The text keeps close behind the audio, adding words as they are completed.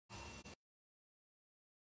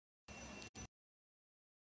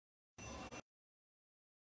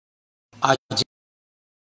আজ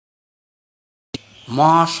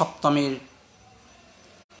মহাসপ্তমীর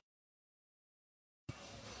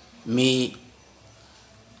মি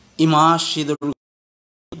ইমা সিদুর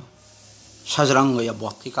সাজরাঙ্গয়া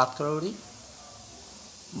বত্তি কাতকরি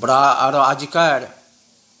ব্রা আর আজিকার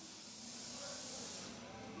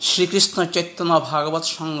শ্রীকৃষ্ণ চৈতন্য ভাগবত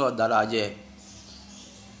সংঘ দ্বারা যে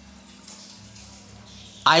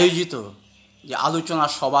আয়োজিত যে আলোচনা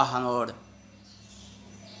সভাহানর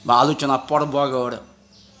বা আলোচনা পর্বগর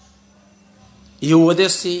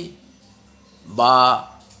ইউদেশি বা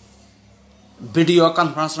ভিডিও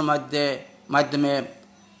কনফারেন্সের মাধ্যমে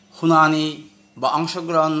শুনানি বা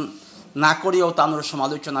অংশগ্রহণ না করেও তানোর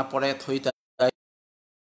সমালোচনা পরে থইতে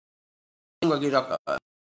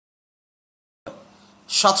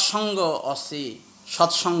সৎসঙ্গ অসি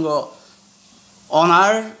সৎসঙ্গ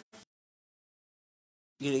অনার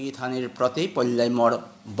গিরিগিথানির প্রতি পল্লাই মোর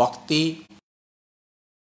ভক্তি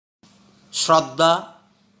শ্রদ্ধা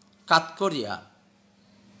কাতকরিয়া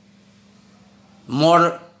মোর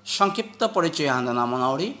সংক্ষিপ্ত পরিচয় হান্দনা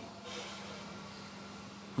মনাওরি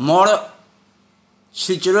মোর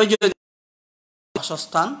শিলচর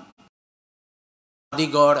বাসস্থান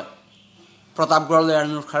আদিগড় প্রতাপগড় লেয়ার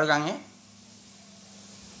নুরখার গাঙে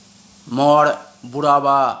মোর বুড়া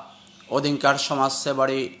বা অধিকার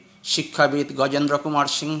সমাজসেবারী শিক্ষাবিদ গজেন্দ্র কুমার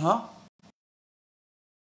সিংহ,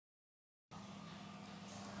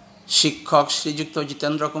 শিক্ষক শ্রীযুক্ত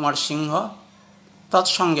জিতেন্দ্র কুমার সিংহ,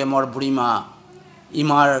 তৎসঙ্গে মোর বুড়িমা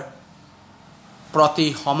ইমার প্রতি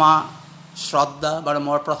হমা শ্রদ্ধা বা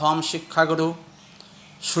মোর প্রথম শিক্ষাগুরু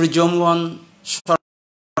সূর্যমোহন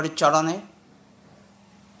চরণে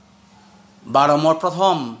বারো মোর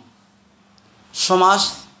প্রথম সমাজ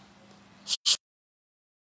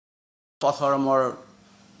পথর মোর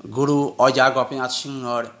গুরু অজা গোপীনাথ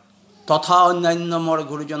সিংহর তথা অন্যান্য মোর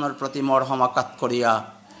গুরুজনের প্রতি মোর হমাকাত করিয়া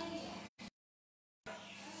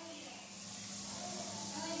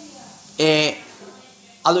এ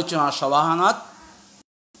আলোচনা সভাহানত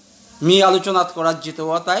মি আলোচনাত করার জিতব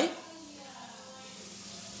তাই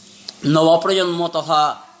নবপ্রজন্ম তথা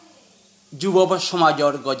যুব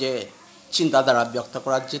সমাজের গজে চিন্তাধারা ব্যক্ত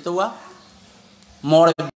করার জিতবা মোর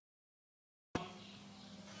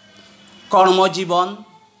কর্মজীবন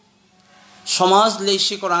সমাজ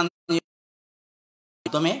লৈশিকরণ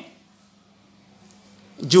মাধ্যমে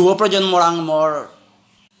যুব প্রজন্মরাং মোর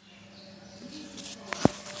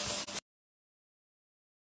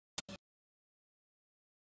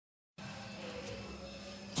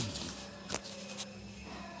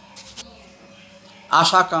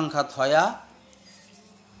আশাকাঙ্ক্ষা থয়া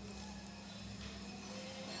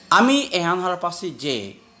আমি এহানহার পাশে যে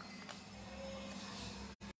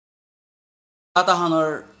তাহানোর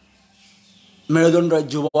মেরুদণ্ড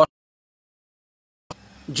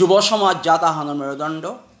যুব সমাজ জাতাহানোর মেরুদণ্ড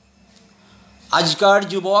আজকার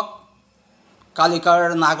যুবক কালিকার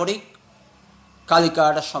নাগরিক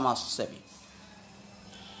কালিকার সমাজসেবী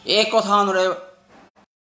এ কথা আনরে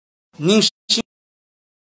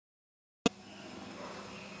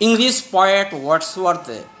ইংলিশ পয়েট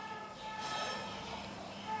ওয়ার্ডসওয়ার্থে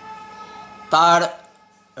তার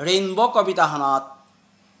রেইনবো কবিতাহানাত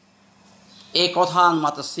এ কথা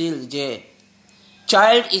মাতছিল যে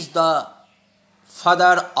child is the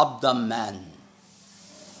father of the man.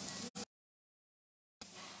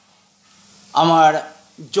 আমার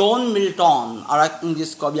জন মিল্টন আর এক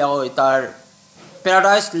ইংলিশ কবি তার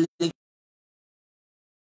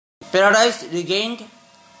প্যারাডাইস রিগেইনড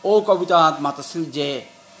ও কবিতা মাতছিল যে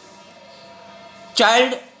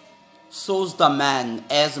child shows the man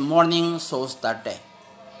as morning shows the day.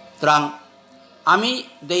 সুতরাং আমি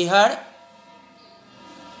দেহার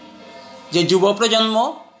যে যুব প্রজন্ম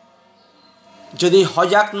যদি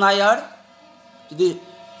হজাক নায়ার যদি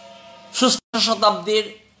ষষ্ঠ শতাব্দীর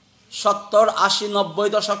 70, 80, 90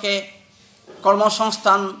 দশকে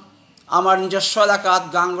কর্মসংস্থান আমার নিজস্ব এলাকাত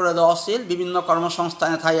গাঙ্গরে দেওয়া ছিল বিভিন্ন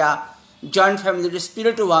কর্মসংস্থানে থাইয়া জয়েন্ট ফ্যামিলির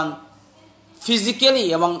স্পিরিটুয়ান ফিজিক্যালি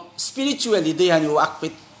এবং স্পিরিচুয়ালি দুইহানিও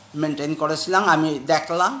আকৃত মেনটেন করেছিলাম আমি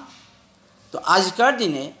দেখলাম। তো আজকার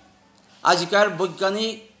দিনে আজকার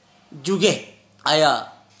বৈজ্ঞানিক যুগে আয়া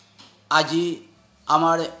আজি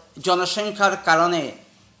আমার জনসংখ্যার কারণে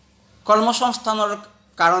কর্মসংস্থানের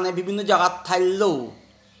কারণে বিভিন্ন জায়গাত থাইলেও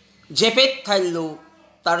জেপেত থাইলেও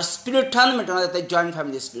তার স্পিরিটান মেটানো যাতে জয়েন্ট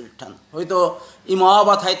ফ্যামিলি স্পিরিটান হয়তো ইমা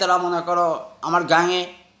বা থাই তারা মনে করো আমার গাঁয়ে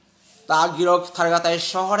তা গিরক থারগাতায়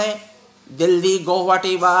শহরে দিল্লি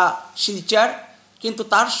গৌহাটি বা শিলচর কিন্তু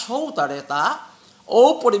তার সৌতারে তা ও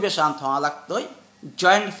পরিবেশ আনতে লাগতোই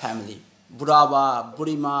জয়েন্ট ফ্যামিলি বুড়া বা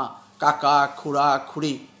বুড়িমা কাকা খুড়া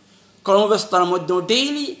খুড়ি কর্মব্যস্ততার মধ্যেও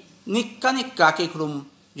ডেইলি নিক্কা নিক্কা কেখরুম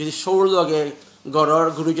যদি সৌর লগে গড়ৰ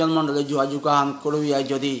গুৰুজন মণ্ডলে যোগাযোগান কৰিয়া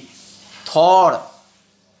যদি থর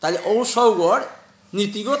তাহলে ঔষগর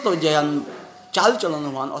নীতিগত যে চালচলন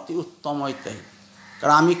হন অতি উত্তম হইতে।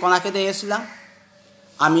 কারণ আমি কোনাকে দিয়েছিলাম,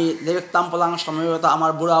 আমি দেখতাম পলাং সময়ত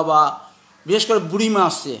আমার বুড়া বা বিশেষ করে বুড়িমা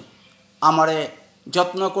আছে আমারে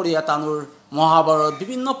যত্ন করিয়া তানুর মহাভারত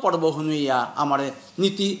বিভিন্ন পর্ব শুনিয়া আমারে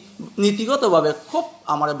নীতিগতভাবে খুব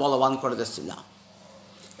আমারে বলবান করে দিয়েছিলাম।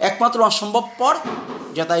 একমাত্র অসম্ভবপর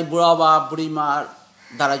যেটাই বুড়া বা বুড়িমার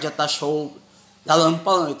দ্বারা যেটা সৌ লালন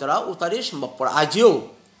পালন হইতরা উতারই সম্ভবপর। আজিও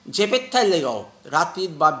যে পেঠাই লেগাও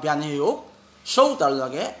রাতিত বা ব্যানে হোক সৌ তার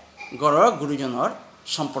লগে গড়ৰ গুৰুজনৰ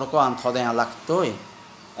সম্পর্ক আনথ দেয়া লাগতই।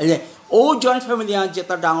 ও জয়েন্ট ফ্যামিলি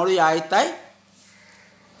যেটা ডাঙরি আইতাই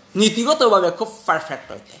নীতিগতভাবে খুব পারফেক্ট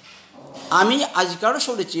হইতে। আমি আজকাল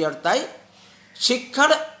শুনেছি আর তাই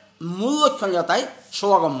শিক্ষার মূল লক্ষণ যাতাই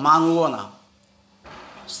সবাগ মানব না।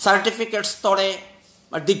 সার্টিফিকেট স্তরে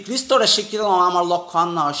বা ডিগ্রি স্তরে শিক্ষিত আমার লক্ষ্য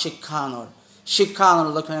আনা হয় শিক্ষা আনার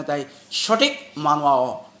লক্ষণ তাই সঠিক মানুয়া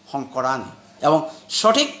সংকরানি এবং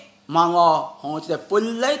সঠিক মানুয়া সংস্কৃতি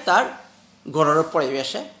পড়লেই তার ঘরের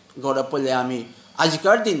পরিবেশে গড়ে পড়লে আমি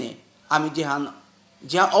আজকার দিনে আমি যেহান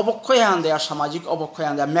অবক্ষয় হান দেয় সামাজিক অবক্ষয়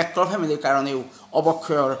হান দেয় ম্যাক্রো ফ্যামিলির কারণেও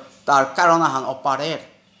অবক্ষয়ের তার কারণ আহান অপারের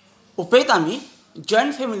উপেত আমি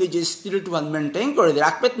জয়েন্ট ফ্যামিলি যে স্পিরিচুয়াল মেনটেন করে দেয়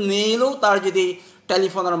আকপেত নেইলেও তার যদি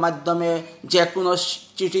টেলিফোনের মাধ্যমে যে কোনো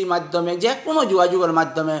চিঠির মাধ্যমে যে কোনো যোগাযোগের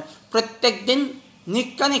মাধ্যমে প্রত্যেক দিন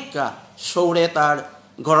নিকা সৌরে তার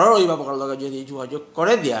ঘরের অভিভাবকের লগে যদি যোগাযোগ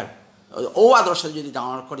করে দেওয়ার ও আদর্শ যদি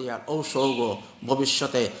ডাঙর করিয়ার ও সৌগ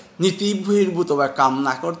ভবিষ্যতে নীতি বহির্ভূত কাম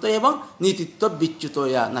না করতে এবং নীতিত্ব বিচ্যুত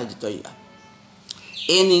হইয়া নাজিত হইয়া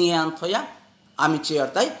এ নিয়ে আনত হইয়া আমি চেয়ার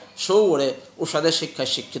তাই সৌরে ওষাদের শিক্ষায়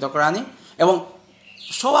শিক্ষিত করানি এবং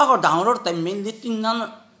সৌ আগর ডাঙর তাই মেনলি তিনজন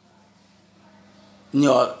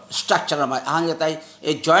স্ট্রাকচার আহান তাই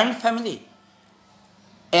এ joint family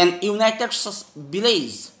an united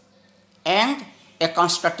village and a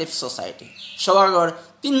constructive society সবার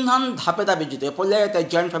তিনধান ধাপে ধাপে যেতে পড়লে তাই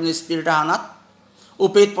জয়েন্ট ফ্যামিলি স্পিরিট আনাত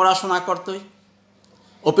উপেত পড়াশোনা করতে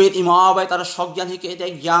উপেত ইমাবাই তার সজ্ঞান শিখে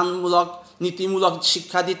তাই জ্ঞানমূলক নীতিমূলক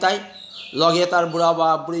শিক্ষা দিতাই লগে তার বুড়া বা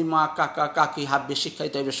বুড়ি মা কাকা কাকি হাব্বে শিক্ষা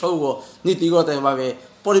দিতে হবে সৌগ নীতিগতভাবে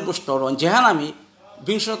পরিপুষ্ট হন যেহান আমি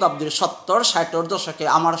বিংশ শতাব্দীর 70-60 দশকে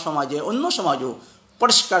আমার সমাজে অন্য সমাজেও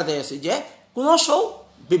পরিষ্কার দিয়েছি যে কোনো সৌ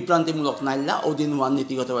বিভ্রান্তিমূলক নাইলা ও দিন ওয়ান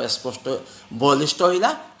নীতিগতভাবে স্পষ্ট বলিষ্ঠ হইলা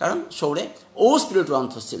কারণ সৌরে ও স্পিরিচুয়াল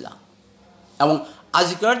অন্ত ছিল এবং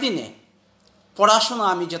আজকের দিনে পড়াশোনা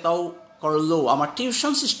আমি যেটাও করলেও আমার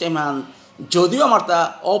টিউশন সিস্টেম যদিও আমার তা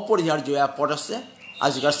অপরিহার্য পড়েছে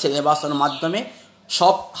আজকের সিলেবাসের মাধ্যমে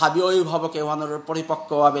সব হাবি অভিভাবক এওয়ানোর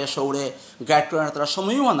পরিপক্কভাবে সৌরে গাইড করে তারা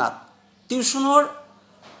সময়ও আনাত টিউশনের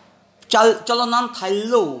চলনান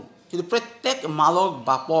থাকলেও কিন্তু প্রত্যেক মালক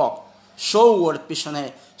বাপক সৌর পিছনে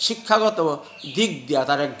শিক্ষাগত দিক দিয়া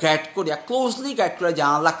তারা গাইড করিয়া ক্লোজলি গাইড করে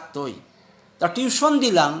জানা লাগতই। তা টিউশন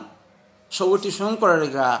দিলাম সৌর টিউশন করার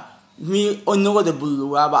মি অন্য কথা বললু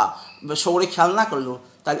বা সৌরে খেয়াল না করলো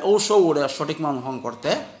তাহলে ও সৌরে সঠিক মানুষন করতে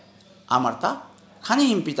আমার তা খানি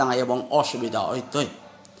হিমপিতাঙা এবং অসুবিধা হইতই।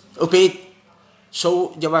 উপেত সৌ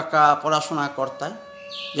যেবাকা পড়াশোনা করতাই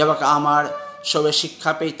যেবাকা আমার সবে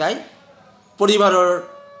শিক্ষা পেতাই পরিবারের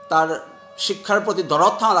তার শিক্ষার প্রতি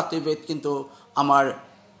দরদ থাকা লাগতে কিন্তু আমার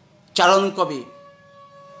চারণ কবি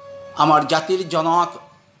আমার জাতির জনক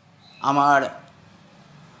আমার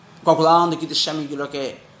ককলানন্দ কীর্তিস্বামীগুলোকে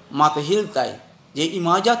মাতে হিলতাই যে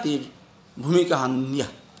ইমা জাতির ভূমিকা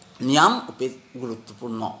নিয়াম উপেত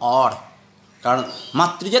গুরুত্বপূর্ণ অর কারণ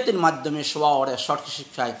মাতৃজাতির মাধ্যমে সবা ওরে সঠিক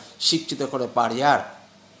শিক্ষায় শিক্ষিত করে পারিয়ার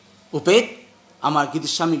উপেত আমার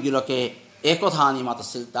কীর্তিস্বামীগুলোকে একথা আনি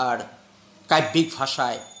মাতাছিল তার কাব্যিক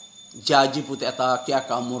ভাষায় যা জীপুত এতা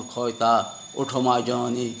ক্যাকা মূর্খ তা ওঠমা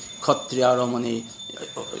জননী ক্ষত্রিয়া রমণী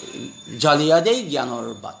জ্বালিয়া দেই জ্ঞানর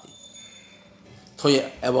বাতি থই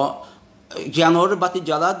এবং জ্ঞানর বাতি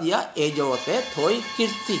জ্বালা দিয়া এই জগতে থই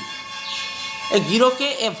কীর্তি এ গিরকে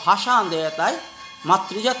এ ভাষা দেয় তাই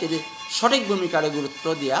মাতৃজাতির সঠিক ভূমিকারে গুরুত্ব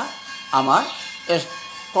দিয়া আমার এ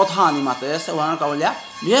কথা আনি মাতে ওনার কাবলিয়া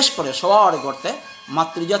বিশেষ করে সবার করতে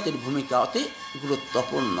মাতৃজাতির ভূমিকা অতি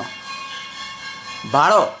গুরুত্বপূর্ণ।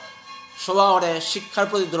 12 সবারে শিক্ষার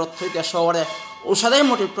প্রতি দূরত্ব হইতে সবারে ওষাদের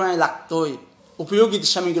মোটিভ প্রাণী লাগতই উপযোগী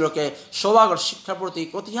স্বামীগুলোকে সবার শিক্ষার প্রতি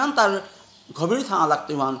কতিহান তার গভীর থানা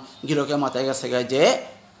লাগতে হন গিরকে মাথায় গেছে যে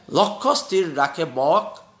লক্ষ্য স্থির রাখে বক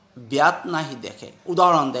ব্যাত নাহি দেখে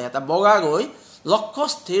উদাহরণ দেয় তা বগাগই লক্ষ্য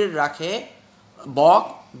স্থির রাখে বক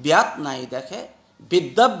ব্যাত নাহি দেখে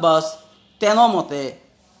বিদ্যাভ্যাস তেন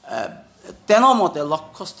মতে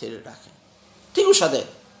লক্ষ্য স্থির রাখে ঠিক ওষাদে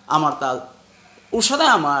আমার তার ওষুধে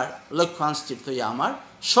আমার লক্ষ্যান স্থির হইয়া আমার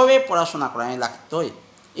সবে পড়াশোনা করাই লাগতই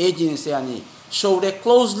এই জিনিসে আমি সৌরে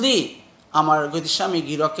ক্লোজলি আমার গতিস্বামী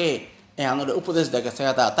গিরকে এহানোর উপদেশ দেখেছে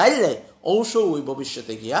তাইলে ঔষধ ওই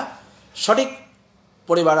ভবিষ্যতে গিয়া সঠিক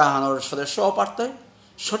পরিবার আহানোর সদস্য পারতই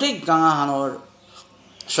সঠিক গাঁ আহানোর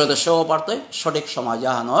সদস্য পারতই সঠিক সমাজ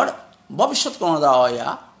আহানোর ভবিষ্যৎ কোনো দেওয়া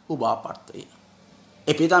হইয়া উবা পারতই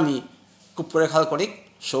এপিত আমি খুব করে খেয়াল করি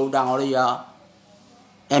সৌ ডাঙরিয়া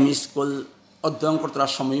এমই স্কুল অধ্যয়ন করতে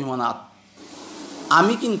সময় হনাত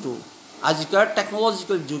আমি কিন্তু আজকের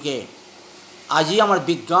টেকনোলজিক্যাল যুগে আজি আমার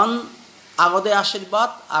বিজ্ঞান আগদে আশীর্বাদ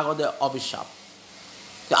আগদে অভিশাপ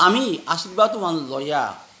আমি আশীর্বাদ ওহান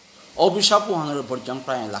লইয়া অভিশাপ ওহানের বর্জন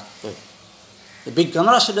প্রায় লাগতো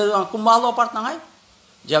বিজ্ঞানের আশীর্বাদ খুব ভালো পারত না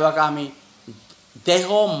যেবাকে আমি দেহ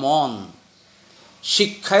মন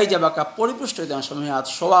শিক্ষায় যেবাকে পরিপুষ্ট হইতে সময়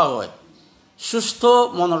সোয়াগ হয় সুস্থ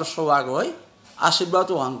মনের সোয়াগ হয়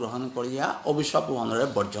আশীর্বাদ ওহান গ্রহণ করিয়া অভিশাপ ওহানের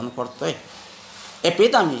বর্জন করতে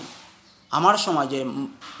এপিত আমি আমার সমাজে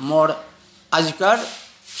মোর আজকার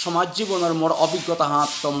সমাজ জীবনের মোর অভিজ্ঞতা হাত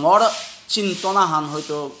তো মোর চিন্তনা হান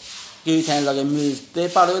হয়তো কেউ লগে মিলতে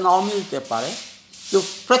পারে নাও মিলতে পারে তো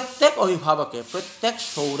প্রত্যেক অভিভাবকে প্রত্যেক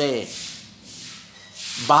সৌরে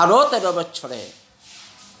 12-13 বছরে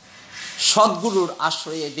সদ্গুরুর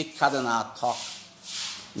আশ্রয়ে দীক্ষা দেনা থক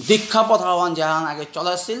দীক্ষা পথাওয়ান যাহান আগে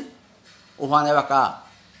চলাছিল ওহান এবাকা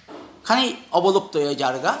খানি অবলুপ্ত হয়ে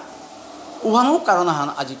যারগা উহানো কারণ হান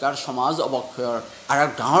আজিকার সমাজ অবক্ষয়ের আর এক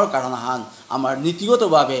ডাঙর কারণ হান আমার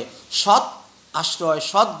নীতিগতভাবে সৎ আশ্রয়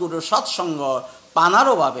সৎগুরুর সৎসঙ্গ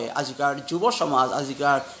পানারও ভাবে আজিকার যুব সমাজ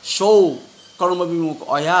আজিকার সৌ কর্মবিমুখ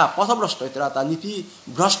অয়া পথভ্রষ্ট হইতরাতা নীতি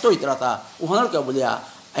ভ্রষ্ট হইতরাতা উহানকে বলিয়া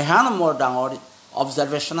এহান মোর ডাঙর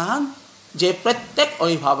অবজারভেশন হান যে প্রত্যেক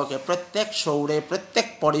অভিভাবকে প্রত্যেক সৌরে প্রত্যেক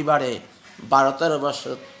পরিবারে 12-13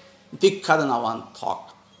 বছর দীক্ষা দেওয়ান থক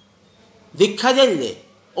দীক্ষা দিলে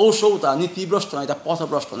ঔষধটা নীতিভ্রষ্ট নয় তা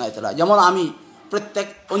পথভ্রষ্ট নয় তারা যেমন আমি প্রত্যেক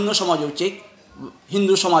অন্য সমাজে উচিত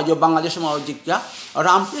হিন্দু সমাজও বাংলাদেশ সমাজ জিজ্ঞা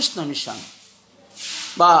রামকৃষ্ণ মিশন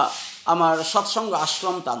বা আমার সৎসঙ্গ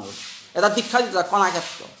আশ্রম তানুর এটা দীক্ষা দিতে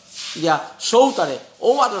কণাক্ষেত্র দিয়া সৌতারে ও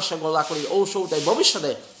আদর্শে গলা করি ও সৌতায়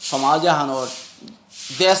ভবিষ্যতে সমাজ আহানোর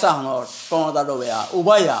দেশ আহানোর প্রণতা ডোবেয়া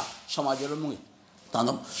উভয়া সমাজের মুই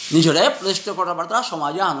তানুর নিজরে প্রতিষ্ঠিত করার পর তারা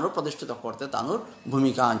সমাজে আহানোর প্রতিষ্ঠিত করতে তানুর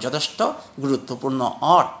ভূমিকা যথেষ্ট গুরুত্বপূর্ণ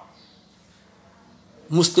আর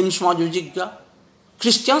মুসলিম সমাজ জিজ্ঞা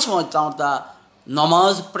খ্রিস্টান সমাজ তা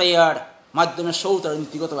নমাজ প্রেয়ার মাধ্যমে সৌতার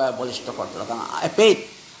নীতিগতভাবে বলিষ্ঠ করতে এপেট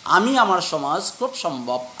আমি আমার সমাজ খুব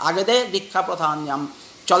সম্ভব আগেতে দীক্ষা প্রথা নিয়ম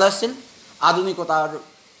চলেছিল আধুনিকতার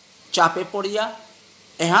চাপে পড়িয়া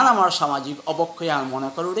এহান আমার সামাজিক অবক্ষয় মনে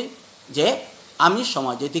করি যে আমি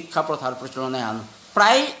সমাজে দীক্ষা প্রথার প্রচলনে আন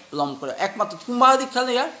প্রায় লম করে একমাত্র কুম্ভা দীক্ষা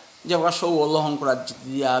দেওয়ার যে সৌ লহং করা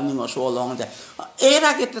দিয়া নিম সৌ লহং দেয় এর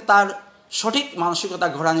আগে তার সঠিক মানসিকতা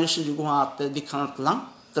ঘোরানোর সুযোগ হাতে দীক্ষা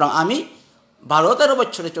করলাম সুতরাং আমি 12-13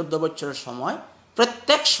 বছরে 14 বছরের সময়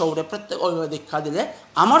প্রত্যেক সৌরে প্রত্যেক অভিভাবক দীক্ষা দিলে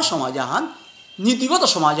আমার সমাজ আহান নীতিগত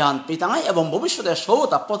সমাজ আহান পিতাঙায় এবং ভবিষ্যতে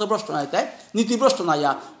সৌতা পথভ্রষ্ট নাই তাই নীতিভ্রষ্ট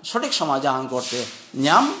নাইয়া সঠিক সমাজ আহান করতে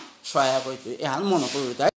নিয়ম সহায়ক হইতে এহান মনে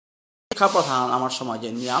করি তাই শিক্ষা প্রধান আমার সমাজে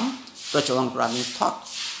নিয়ম প্রচলন করা নির্থক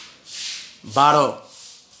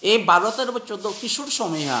 12 এই 12-13 বছর 14 কিশোর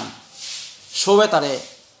সময় হান সৌবে তারে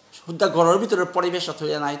শুদ্ধ ঘরের ভিতরে পরিবেশ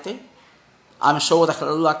হইয়া নাইতে আমি সৌদা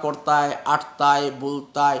খেলাধুলা করতায় আটতায়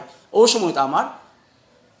বুলতায় ও সময় তো আমার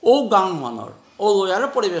ও গান মানর ও লয়ার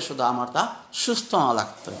পরিবেশ আমার তা সুস্থ না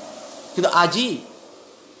লাগত কিন্তু আজি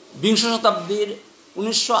 20 শতাব্দীর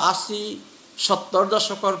 1980-70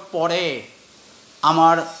 দশকের পরে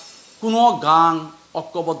আমার কোনো গান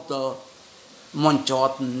ঐক্যবদ্ধ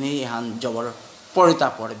মঞ্চত নেই হান জবর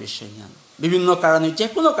পরিতাপর বিষয় হান বিভিন্ন কারণে যে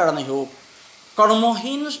কোনো কারণে হোক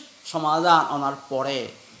কর্মহীন সমাধান আনার পরে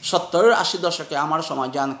 70-80 দশকে আমার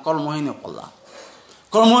সমাজান কর্মহীন পড়লা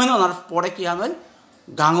কর্মহীন আনার পরে কি আনল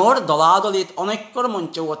গাঙর দলাদলিত অনেকর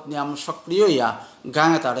মঞ্চ নিয়ম সক্রিয় হইয়া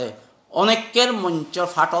গাঙে তারে অনেকের মঞ্চ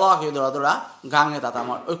ফাটলা হয়ে ধরা ধরা গাঙে তাতে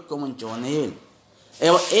আমার ঐক্যমঞ্চ নেই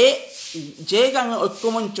এবার এ যে গাঙে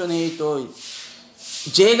ঐক্যমঞ্চ নেই তো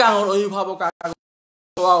যে গাঙর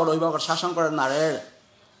অভিভাবক শাসন করে নারের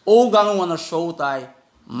ও গাঙ মানের সৌতায়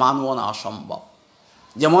মানব না অসম্ভব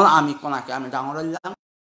যেমন আমি কোনাকে আমি ডাঙর হইলাম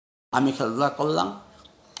আমি খেলাধুলা করলাম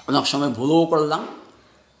অনেক সময় ভুলও করলাম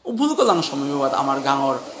ভুল করলাম সময় আমার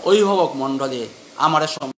গাঁর অভিভাবক মণ্ডলে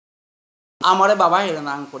আমারে বাবা এর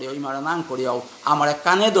নাং করি ওই মারে নাং করিয়াও আমারে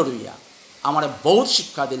কানে দড়িয়া আমারে বহুত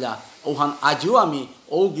শিক্ষা দিলা ওখান আজিও আমি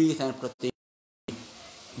ও গিরিথানের প্রতি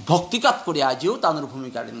ভক্তিকাত করি আজিও তাদের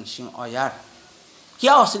ভূমিকা সিং অয়ার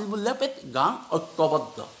কিয়া আছিল বললে পেট গান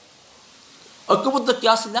ঐক্যবদ্ধ কি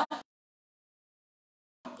আসিলা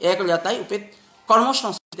এক তাই উপেত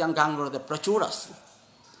কর্মসংস্কৃতি গাঙ্গরতে প্রচুর আছে।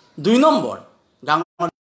 2 নম্বর গাঙ্গর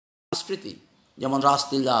সংস্কৃতি যেমন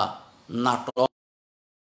রাসলীলা, নাটক,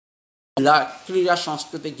 ক্রীড়া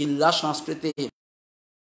সংস্কৃতি, গিল্লা সংস্কৃতি,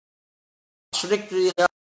 ক্রিয়া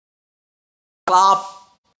ক্লাব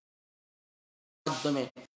মাধ্যমে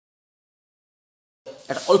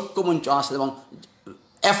একটা ঐক্যমঞ্চ আছে এবং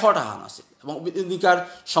এফর্ট আহান আছে এবং এদিকার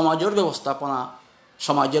সমাজের ব্যবস্থাপনা,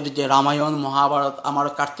 সমাজের যে রামায়ণ মহাভারত, আমার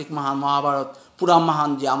কার্তিক মহান মহাভারত পুরাণ মহান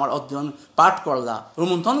যে আমার অধ্যয়ন পাঠ করলা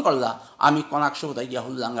রোমন্থন করলা, আমি কনাক সভ্যতা গিয়া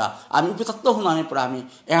হুল্লাঙ্গা আমি উপতত্ত্ব হুনানের পরে আমি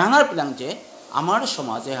এহানার পেলাম যে আমার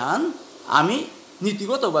সমাজ এহান আমি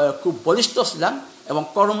নীতিগতভাবে খুব বলিষ্ঠ ছিলাম এবং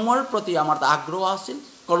কর্মর প্রতি আমার আগ্রহ আছিল,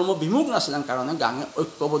 কর্মবিমুখ নাছিলাম কারণে গাঙে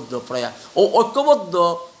ঐক্যবদ্ধ প্রয়া ও ঐক্যবদ্ধ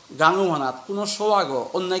গাঙুমানাত কোনো সোয়াগ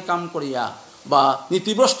অন্যায় কাম করিয়া বা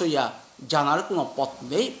নীতিভ্রষ্ট হইয়া জানার কোনো পথ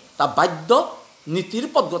নেই, তা বাধ্য নীতির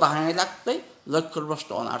পদ্মতা হাঁড়ি লাগতে লক্ষ্যভ্রষ্ট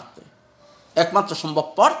অনার্থে একমাত্র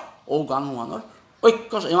সম্ভবপর ও গাঙুমানোর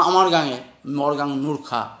ঐক্য। আমার গাঙে মোর গাং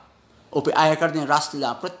নূরখা ওপি আগেকার দিনে রাসলীলা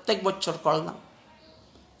প্রত্যেক বছর করলাম,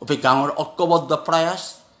 ওপি গাঙের ঐক্যবদ্ধ প্রয়াস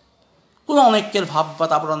কোনো অনৈক্যের ভাব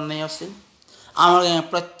বাতাবরণ নেই আছিল। আমার গাঁয়ে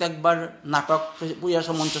প্রত্যেকবার নাটক পূজা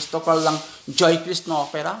মঞ্চস্থ করলাম জয়কৃষ্ণ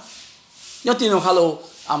অপেরা, তিনখালো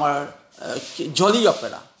আমার জলি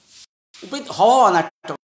অপেরা হওয়া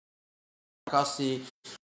নাটক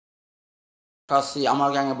কাশি আমার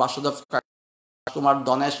গাঁয়ে বাসুদেব কুমার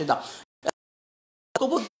দনেশ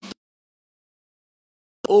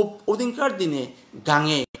ওদিনকার দিনে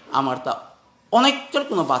গাঙে আমার তা অনেকের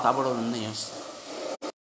কোনো বাতাবরণ নেই আছে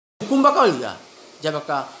কুম্বাকালিয়া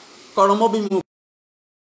যেবাকা কর্মবিমুখ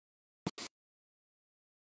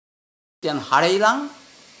হারাইলাম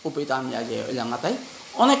উপেতা আমি আগে ওইলাম তাই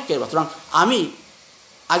অনেকের সুতরাং আমি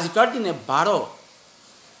আজকার দিনে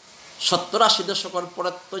 70-80 দশকের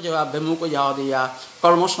পরে তো যাওয়া বিমুখ যাওয়া দিয়া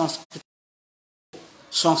কর্মসংস্কৃতি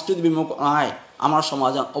সংস্কৃতি বিমুখ নয় আমার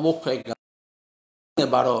সমাজ অবক্ষয় গেল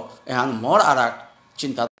 12 এহান মোর আর এক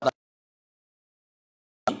চিন্তাধারা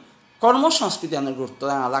কর্মসংস্কৃতি আনার গুরুত্ব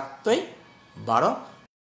দেওয়া লাগতোই 12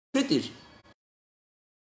 স্মৃতির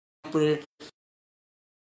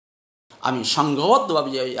আমি সংঘবদ্ধভাবে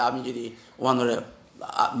আমি যদি ওখানে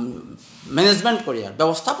ম্যানেজমেন্ট করি আর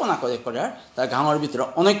ব্যবস্থাপনা করে আর তার গাঁয়ের ভিতরে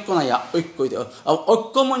অনৈক্য নাই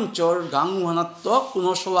ঐক্যমঞ্চর গাং ঘনত্ব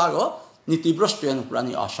কোনো সোয়াগ নীতিভ্রষ্ট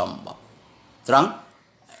প্রাণী অসম্ভব। সুতরাং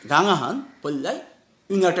গাঙাহান বললে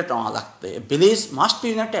ইউনাইটেড হওয়া লাগতে village must be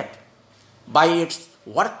United by it's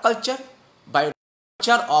work culture, by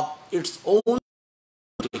culture of its own.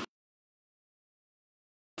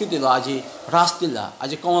 আজি রাসলীলা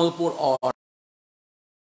আজি কমলপুর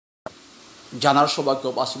জানার সৌভাগ্য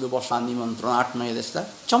আসিল বসা নিমন্ত্রণ 8-9 দেশটা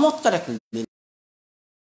চমৎকার এক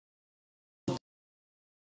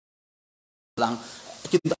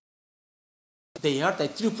কিন্তু দেহার তাই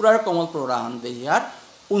ত্রিপুরার কমলপুর হান দেহার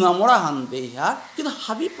উনামরা হান দেহার কিন্তু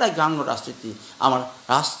হাবি প্রায় গাঙ্গ রাজনীতি আমার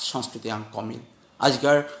রাষ্ট্র সংস্কৃতি আম কমিল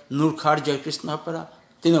আজকার নূরখার জয়কৃষ্ণ অপেরা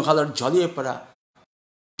তিনখালার জলি অপেরা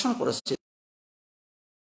করেছে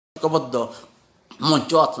ঐক্যবদ্ধ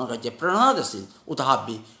মঞ্চ আপনার যে প্রেরণা দিয়েছিল ও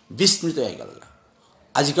তাহাবি বিস্মৃত হয়ে গেল।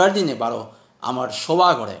 আজকার দিনে 12 আমার শোভা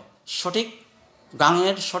গড়ে সঠিক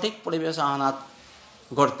গাঙের সঠিক পরিবেশ আনাত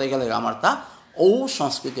গড়তে গেলে আমার তা ও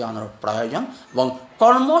সংস্কৃতি আনার প্রয়োজন এবং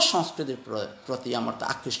কর্মসংস্কৃতির প্রতি আমার তা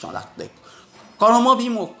আকৃষ্ট রাখতে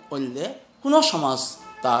কর্মবিমুখ করলে কোনো সমাজ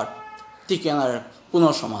তার টিকেনার কোনো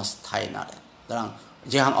সমাজ স্থায়ী না রে। সুতরাং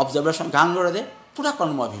যেখান অবজারভেশন গান গড়ে দেয় পুরা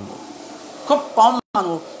কর্মবিমুখ খুব কম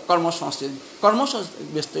মানুষ কর্মসংস্কৃতি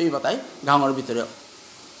ব্যস্ত এই বাতায় গাঁয়ের ভিতরে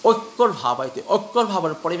ঐক্যর ভাব আইতে ঐক্যর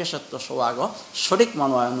ভাবের পরিবেশত্ব সোয়াগ সঠিক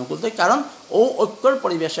মানুষ অনুকূল কারণ ও ঐক্যর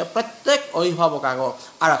পরিবেশে প্রত্যেক অভিভাবক আগ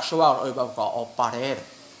আর এক সোয়াগ অভিভাবক অপারের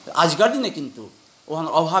আজকার দিনে কিন্তু ওখানে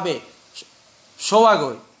অভাবে সোয়াগ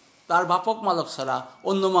তার বাপক মালক ছাড়া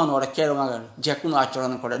অন্য মানুষরা কেরম আগের যে কোনো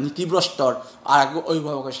আচরণ করে নীতিভ্রষ্টর আর এক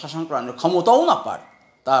অভিভাবকের শাসন করানোর ক্ষমতাও না পার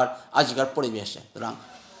তার আজকার পরিবেশে। সুতরাং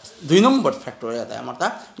 2 নম্বর ফ্যাক্টর এটা আমার তা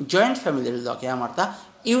জয়েন্ট ফ্যামিলির লোকে আমার তা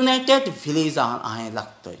ইউনাইটেড ভিলেজ আহে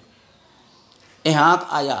লাগতোই এহাত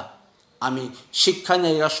আয়া আমি শিক্ষা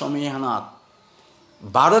নেওয়ার সময় এহানাত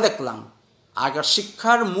 12 দেখলাম আগের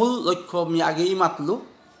শিক্ষার মূল লক্ষ্য আমি আগেই মাতলু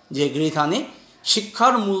যে গৃহানে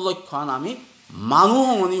শিক্ষার মূল লক্ষ্য আমি মানুষ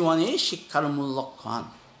মনে শিক্ষার মূল লক্ষ্য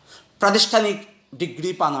প্রাতিষ্ঠানিক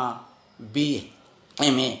ডিগ্রি পানা BA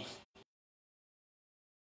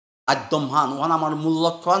একদম হান ওখানে আমার মূল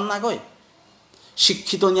লক্ষ্য না গয়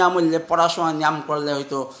শিক্ষিত নিয়ম হইলে পড়াশোনা নিয়ম করলে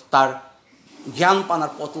হয়তো তার জ্ঞান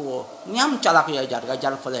পানার পথও নিয়ম চালাক হয়ে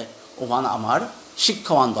যার ফলে ওখানে আমার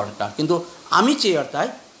শিক্ষাবান দরকার। কিন্তু আমি চেয়ে তাই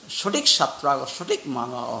সঠিক ছাত্র সঠিক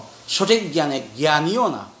সঠিক জ্ঞানে জ্ঞানীও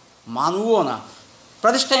না, মানুষও না,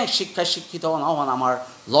 প্রাতিষ্ঠানিক শিক্ষায় শিক্ষিত না হন আমার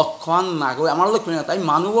লক্ষণ নাগরিক, আমার লক্ষ্য না তাই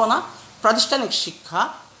মানুষও না, প্রাতিষ্ঠানিক শিক্ষা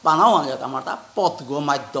বানাও না যাতে আমার তা পদগ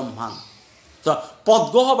মাধ্যম হান, তো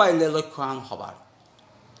পদগ হবাইলে লক্ষ্যহান হবার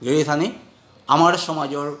গেরিথানি আমার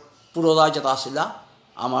সমাজের পুরোদা যেটা আসিলা,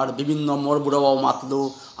 আমার বিভিন্ন মোর বুড়াবাবু মাতলু,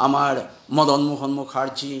 আমার মদন মোহন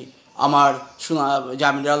মুখার্জি, আমার সোনা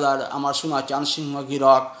জামিরালার, আমার সোনাচাঁদ সিংহ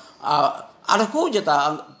গিরক, আর কেউ যেটা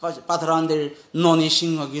পাথরানদের ননী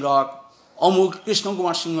সিংহ গিরক, অমুক কৃষ্ণ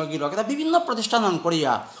কুমার সিংহ গিরক, এটা বিভিন্ন প্রতিষ্ঠান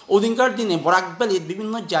করিয়া ওদিনকার দিনে বরাক ভ্যালির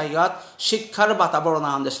বিভিন্ন জায়গাত শিক্ষার বাতাবরণ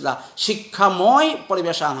আন দিয়েছিলা, শিক্ষাময়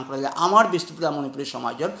পরিবেশ আহ্বান করিলে আমার বিষ্ণুপ্রিয়া মণিপুরী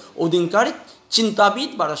সমাজের ওদিনকার চিন্তাবিদ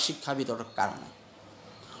বা শিক্ষাবিদর কারণে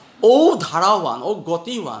ও ধারাওয়ান ও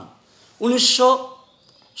গতিওয়ান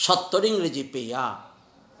 1970 ইংরেজি পেয়া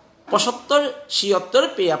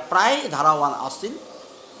 75-76 পেয়া প্রায় ধারাওয়ান আসিল,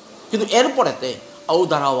 কিন্তু এরপরেতে ও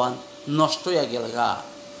ধারাওয়ান নষ্ট হয়ে গেল গা,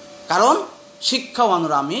 কারণ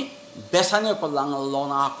শিক্ষাওয়ানরা আমি বেসানীয় করলাম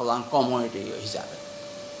লনা করলাম কমিউনিটি হিসাবে।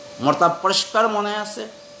 মোর তা পরিষ্কার মনে আছে,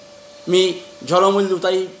 আমি ঝড়মূল্য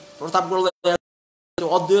তাই প্রতাপগড়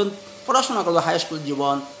অধ্যয়ন পড়াশোনা করলো হাই স্কুল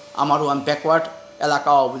জীবন, আমারও আমি ব্যাকওয়ার্ড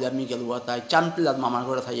এলাকা বলে আমি গেলুয়া, তাই চানপিলাত মামার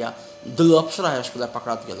ঘরে থাইয়া দুর্লভসরা হাই স্কুলে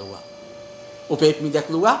পাকড়াত গেলুয়া, উপে আমি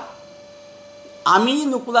দেখলুয়া আমি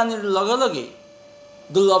নুকুলানির লগে লগে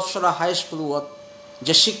দুর্লভসরা হাই স্কুলত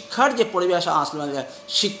যে শিক্ষার যে পরিবেশ আসলে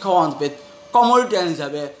শিক্ষাওয়ান কমোডিটি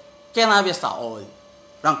হিসাবে কেনা বেচা ওই,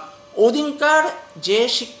 কারণ ওদিনকার যে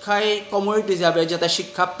শিক্ষায় কমোডিটি হিসাবে যেটা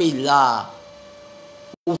শিক্ষা পেলা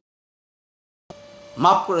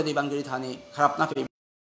মাফ করে দিই বাঙ্গিরি থানি খারাপ না পেয়ে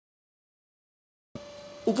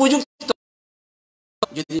উপযুক্ত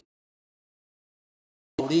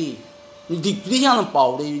যদি ডিগ্রি যেন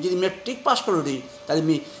পাওড়ি, যদি মেট্রিক পাস করি তাহলে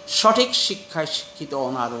আমি সঠিক শিক্ষায় শিক্ষিত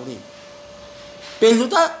অনারি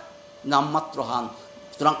পেলুতা নামমাত্র হান,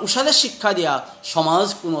 সুতরাং উষাদের শিক্ষা দিয়া সমাজ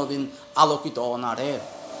কোনোদিন আলোকিত অনারে।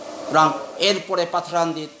 সুতরাং এরপরে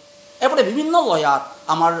পাথরান্দিত এরপরে বিভিন্ন লয়াত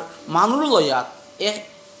আমার মানুষ লয়াত এ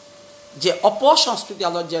যে অপসংস্কৃতি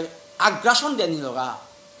আলোর যে আগ্রাসন দেনি লগা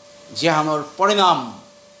যেহানোর পরিণাম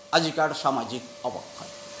আজিকার সামাজিক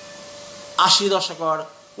অবক্ষয় 80 দশকর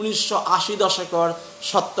 1980 দশকর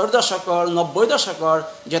 70 দশকর 90 দশকর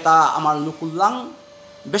যেটা আমার লুকুল্লাং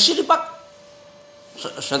বেশিরভাগ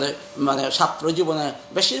মানে ছাত্র জীবনে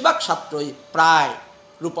বেশিরভাগ ছাত্রই প্রায়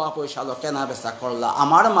রূপা পয়সা কেনা বেচা করলা,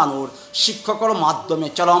 আমার মানুষ শিক্ষকের মাধ্যমে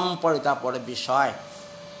চরম পরিতাপের বিষয়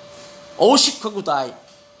ও শিক্ষকতায়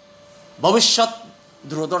ভবিষ্যৎ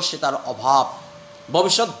দূরদর্শিতার অভাব,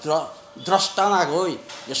 ভবিষ্যৎ দ্রষ্টা না গই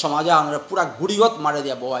যে সমাজে আমরা পুরা গুড়িগত মারে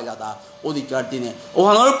দিয়া বওয়াই দাদা অধিকার দিনে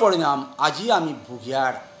ওহানোর পরিণাম আজি আমি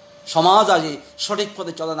ভুগিয়ার, সমাজ আজি সঠিক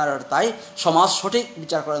পথে চলে নাড়ার তাই, সমাজ সঠিক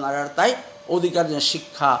বিচার করে নাড়ার তাই অধিকার দিনে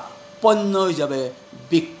শিক্ষা পণ্য হিসাবে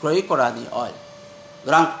বিক্রয় করা দিয়ে হয়।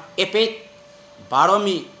 সুতরাং এপে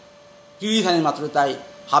 12মি কিরিধানি মাত্র তাই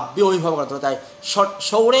হাব্য অভিভাবক তাই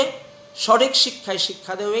সৌরে সঠিক শিক্ষায়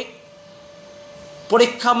শিক্ষা দেবে,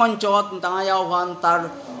 পরীক্ষা মঞ্চ দাঁড়াই আহ্বান তার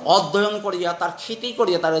অধ্যয়ন করিয়া তার খ্যাতি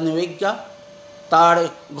করিয়া তার নিবেজ্ঞা তার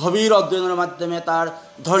গভীর অধ্যয়নের মাধ্যমে তার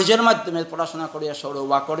ধৈর্যের মাধ্যমে পড়াশোনা করিয়া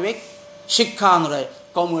সৌরবা করবে, শিক্ষা অনুযায়ী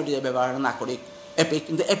কমিউনিটি ব্যবহার না করি এপি,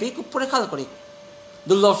 কিন্তু এপি খুব পরীক্ষা করি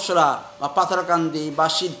দুর্লভসরা বা পাথরকান্দি বা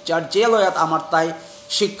শিলচার যে লয়াত আমার তাই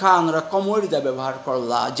শিক্ষা অনুযায়ী কমিউনিটি ব্যবহার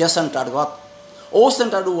করলা যে সেন্টারগত ও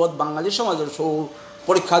সেন্টারগত বাঙালি সমাজের সৌ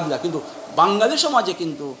পরীক্ষা দিলা, কিন্তু বাঙালি সমাজে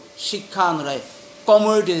কিন্তু শিক্ষা অনুযায়ী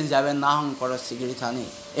কমিউনিটি হিসাবে নাম করে সিগিরিথানি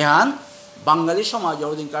এহান বাঙালি সমাজের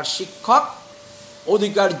অধিকার শিক্ষক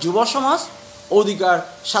অধিকার যুব সমাজ অধিকার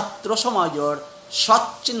ছাত্র সমাজের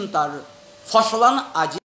সৎচিন্তার ফসলান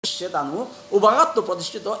আজি তানু উভাগাত্ম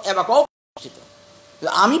প্রতিষ্ঠিত এবাকও প্রতিষ্ঠিত,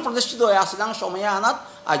 আমি প্রতিষ্ঠিত হয়ে আসলাম সময়ে আনাত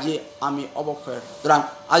আজি আমি অবক্ষয়। সুতরাং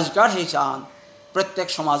আজকার এই চান প্রত্যেক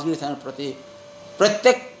সমাজবিধানের প্রতি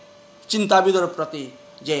প্রত্যেক চিন্তাবিদের প্রতি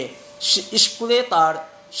যে স্কুলে তার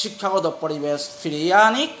শিক্ষাগত পরিবেশ ফিরিয়ে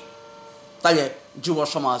আনিক, তাহলে যুব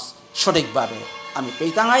সমাজ সঠিকভাবে আমি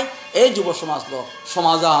পেইতাঙাই এই যুব সমাজ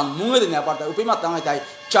সমাজান মুঙে দিনে পারতাম উপে মাতাঙাই তাই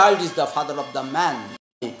child is the father of the man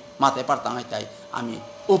মাথায় পারতাঙাই তাই আমি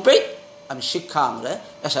উপে আমি শিক্ষা আমরা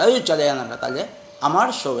এসে চলে আনা, তাহলে আমার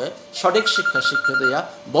সবে সঠিক শিক্ষা শিক্ষিত হইয়া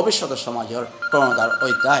ভবিষ্যতের সমাজের প্রণতার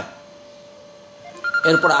ঐতায়।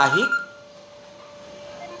 এরপরে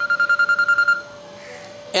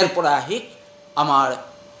আহিক আমার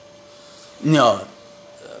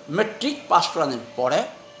মেট্রিক পাস করানোর পরে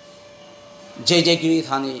যে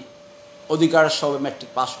গিরিথানি অধিকার সবে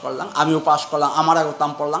মেট্রিক পাস করলাম, আমিও পাস করলাম, আমার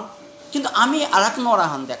আগতাম পড়লাম, কিন্তু আমি আর এক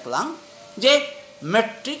নরাহান দেখলাম যে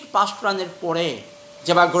মেট্রিক পাস করানোর পরে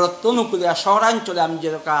যেবা গুরুত্বনুকূলিয়া শহরাঞ্চলে আমি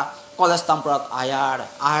যেটা কলেজ তাম্পরাত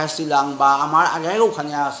আয়াছিলাম বা আমার আগে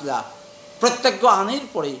ওখানে আসলা প্রত্যেক আনির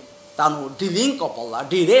পরে Tanu dealing কপল্লা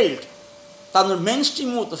derailed তানুর main stream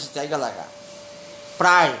মতো জায়গা লাগা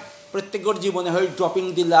প্রায় প্রত্যেকের জীবনে হয় ড্রপিং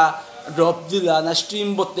দিলা ড্রপ দিলা না স্ট্রিম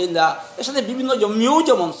বদলিলা এর সাথে বিভিন্ন মিও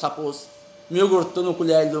যেমন সাপোজ মিও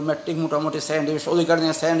গুরুত্বনুকূলিয়া আইলো মেট্রিক মোটামুটি সেকেন্ড ডিভিশন অধিকার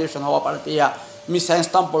নিয়ে সেকেন্ড ডিভিশন হওয়া পারে পেয়া আমি সায়েন্স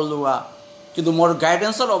তাম পড়লুয়া কিন্তু মোর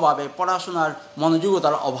গাইডেন্সের অভাবে পড়াশোনার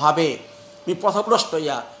মনোযোগতার অভাবে আমি পথভ্রষ্ট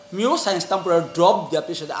ইয়া মিও সায়েন্স তাম পড়ে ড্রপ দিয়া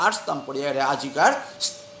পিছনে আর্টস তাম পড়িয়া রে আজিকার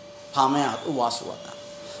ফামে ওয়াসুয়াতা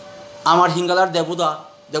আমার হিঙ্গালার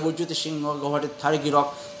দেবজ্যোতি সিংহ গৌহাটির থারি গিরক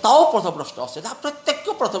তাও পথভ্রষ্ট আছে তা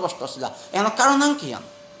প্রত্যেককে পথভ্রষ্ট আছিল এন কারণ কিয়ান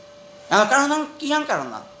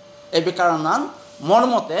কারণ এই কারণ মোর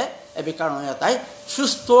মতে এই কারণ এটাই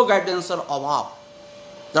সুস্থ গাইডেন্সের অভাব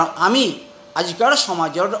কারণ আমি আজিকার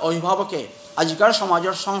সমাজের অভিভাবকে আজিকার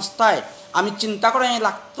সমাজের সংস্থায় আমি চিন্তা করে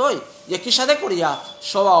লাগতই যে কি সাথে করিয়া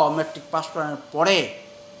সবা মেট্রিক পাস করার পরে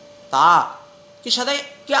তা কি সাথে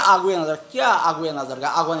কে আগুয়ে নাজার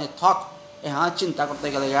আগুয়ে থক এহা চিন্তা করতে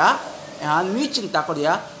গেলে মি চিন্তা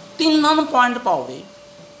করিয়া 3 নং পয়েন্ট পাওরি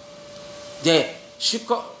যে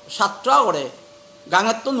শিক্ষক ছাত্র করে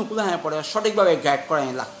গাঙের তো নুকুলে হয়ে পড়ে সঠিকভাবে গাইড করা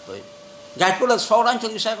লাগতই গাইড করলে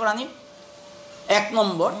শহরাঞ্চল বিষয় করানি 1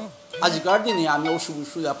 নম্বর আজকার দিনে আমি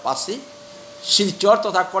সুবিধা পাচ্ছি শিলচর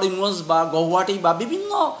তথা করিমগঞ্জ বা গৌহাটি বা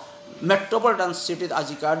বিভিন্ন মেট্রোপলিটন সিটির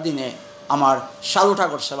আজিকার দিনে আমার সাধু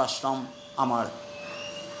ঠাকুর সেবাশ্রম আমার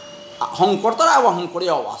হংকরতরা এবং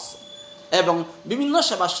হংকরিয়াও আছে এবং বিভিন্ন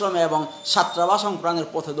সেবাশ্রমে এবং ছাত্রাবাস সংক্রান্তের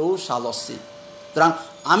পথে দৌ সালসি সুতরাং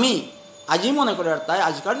আমি আজই মনে করি আর তাই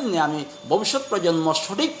আজকাল দিনে আমি ভবিষ্যৎ প্রজন্ম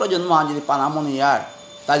সঠিক প্রজন্ম যদি পানামনি আর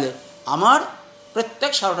তাহলে আমার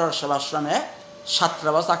প্রত্যেক সাধুঠাকুর সেবাশ্রমে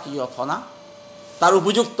ছাত্রাবাস আঁকি অথনা তার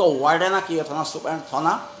উপযুক্ত ওয়ার্ডেন আঁকি অথনা সুপারেন্ট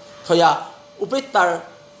থনা থয়া উপের তার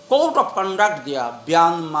কোড অফ কন্ডাক্ট দিয়া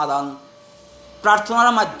জ্ঞান মাদান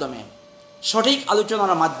প্রার্থনার মাধ্যমে সঠিক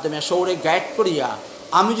আলোচনার মাধ্যমে সৌরে গাইড করিয়া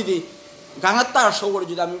আমি যদি গাঙের তার সৌরে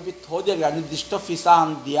যদি আমি থোদের নির্দিষ্ট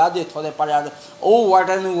ফিসান দিয়া দিয়ে থতে পারে আর ও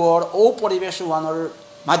ওয়ার্ডেন ওয়ার ও পরিবেশ ওয়ানোর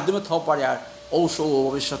মাধ্যমে থ পারে আর ও সৌ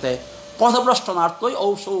ভবিষ্যতে পথভ্রষ্ট নার্তই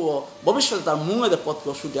ও সৌ ভবিষ্যতে তার মুঙেদের পথ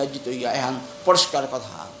সুযোগ জিত ইয়া এহান পরিষ্কার কথা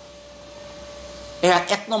এহা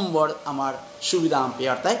 1 নম্বর আমার সুবিধা আমি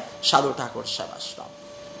পেয়ার তাই সাধু ঠাকুর সেবাশ্রম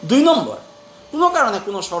 2 নম্বর কোনো কারণে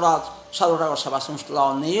কোনো সরাজ সাধু ঠাকুর সেবাশ্রম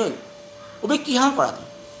নেই হইল উবে কিহান করানি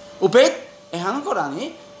উবে এহান করানি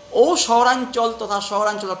ও শহরাঞ্চল তথা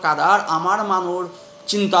শহরাঞ্চল কাদার আমার মানুষ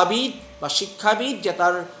চিন্তাবিদ বা শিক্ষাবিদ যে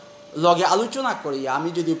তার লগে আলোচনা করিয়া আমি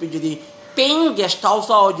যদি পেইং গেস্ট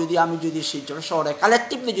হাউসও যদি আমি যদি শিলচর শহরে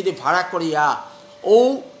কালেকটিভলি যদি ভাড়া করিয়া ও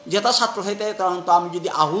যেটা ছাত্র হইতে তখন তো আমি যদি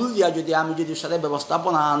আহুল দিয়া যদি আমি যদি সাথে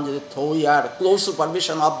ব্যবস্থাপনা যদি থই আর close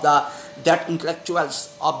supervision of that intellectuals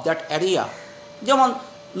of that area যেমন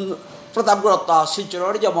প্রতাপগড়তা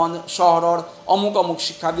শিলচরের যেমন শহরের অমুক অমুক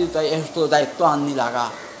শিক্ষাবিদ দায়িত্ব আননি লাগা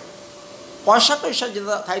পয়সা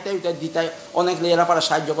যেটা খাইতে দিতে অনেক এরা পারে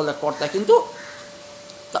সাহায্য করলে করতে কিন্তু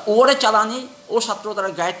ওরে চালানি ও ছাত্র তারা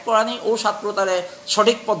গাইড করানি ও ছাত্র তারা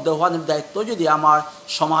সঠিক পথ দেওয়ানোর দায়িত্ব যদি আমার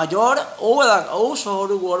সমাজের ও এলাকা ও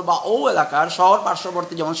শহরগুলোর বা ও এলাকার শহর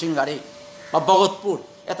পার্শ্ববর্তী যেমন সিংহারি বা ভগতপুর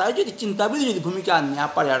এটাই যদি চিন্তাবিদ যদি ভূমিকা নেওয়া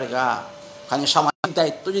পারে আর গা খানি সামাজিক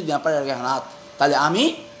দায়িত্ব যদি নেওয়া পারে আর গা হাত তাহলে আমি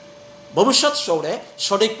ভবিষ্যৎ শহরে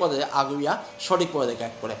সঠিক পদে আগুইয়া সঠিক পদে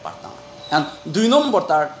গাইড করে পারতাম। 2 নম্বর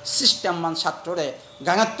তার সিস্টেম মান ছাত্ররে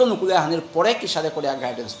গাঙাত্ম নুকুলে হানির পরে কি সাথে করে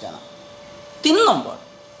গাইডেন্স দেয় না। 3 নম্বর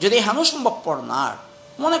যদি হানু সম্ভবপর না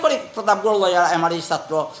মনে করি প্রতাপগড় লয়ার আমার এই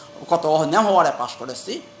ছাত্র কত নেওয়ারে পাশ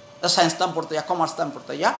করেছি সায়েন্স তাম পড়তে কমার্স তাম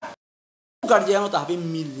পড়তে গার্জিয়ানও তাহাবি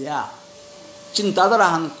মিলিয়া চিন্তাধারা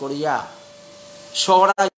হান করিয়া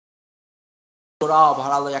শহরা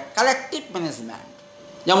ভাড়া লইয়া কালেকটিভ ম্যানেজমেন্ট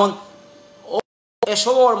যেমন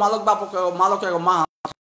এসবর মালকে মা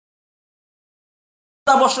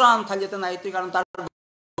বছর আন থাকতে নাই তুই কারণ তার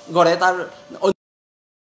ঘরে তার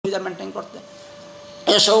মেনটেন করতে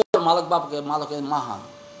এসব মালকের মাহান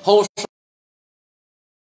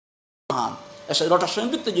মহান রোটেশন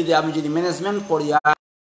ভিত্তিতে যদি আমি যদি ম্যানেজমেন্ট করিয়া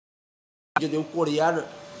যদি করিয়ার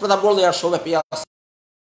প্রতাপ বললে আর সব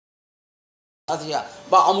আসিয়া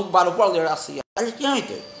বা অমুক 12 পড়লে আসিয়া তাহলে কি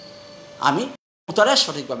হইতো আমি উত্তরে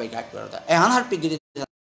সঠিকভাবে গাইড করে দেয় এহান হার পিগিরি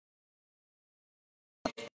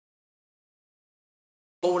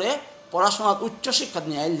পড়াশোনার উচ্চ শিক্ষা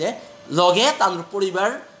নিয়ে আইলে লগে তার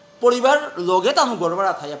পরিবার লগে তানু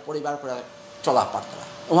গড়বড়া থাইয়া পরিবার করে চলা পারত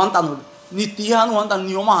ওহান তানুর নীতিহান ওহান তার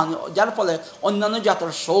নিয়মাহান যার ফলে অন্যান্য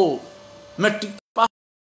জাতের সৌ মেট্রিক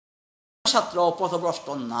ছাত্র পথভ্রষ্ট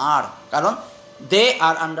নার কারণ দে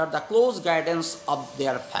আর under the close guidance of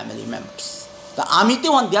their family members তা আমিতে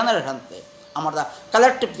ওয়ান ধ্যানের এখানতে আমরা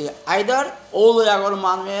কালেক্টিভলি আইদার ও আগর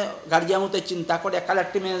মানুষে গার্জিয়ান মতো চিন্তা করে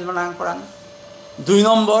কালেক্টিভ ম্যানেজমেন্ট করান। 2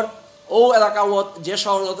 নম্বর ও এলাকা যে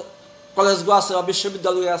শহর কলেজগুলো আছে বা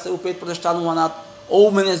বিশ্ববিদ্যালয় আছে উপের প্রতিষ্ঠান মানাত ও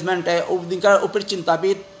ম্যানেজমেন্টে দিনকার উপের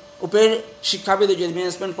চিন্তাবিদ উপের শিক্ষাবিদ যদি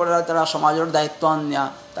ম্যানেজমেন্ট করে তারা সমাজের দায়িত্ব নেওয়া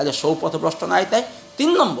তাদের সৌপথভ্রষ্ট নাই। তাই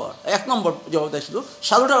 3 নম্বর 1 নম্বর যে উদ্দেশ্য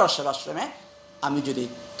সাধুটার আশ্রমে আমি যদি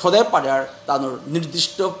থদে পারি আর তার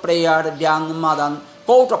নির্দিষ্ট প্রেয়ার জ্ঞান মাদান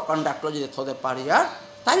কোড অফ কন্ডাক্টর যদি থদে পারি আর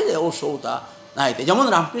তাইলে ও সৌতা নাইতে। যেমন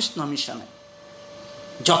রামকৃষ্ণ মিশনে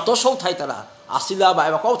যত সৌ থাই তারা আসিলা বা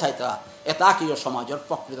এবার কেউ থাই তারা এটা কি সমাজের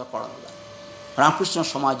প্রকৃতকরণ দেয়। রামকৃষ্ণ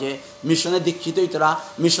সমাজে মিশনে দীক্ষিতই তারা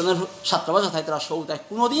মিশনের ছাত্রবাসা থাই তারা সৌ তাই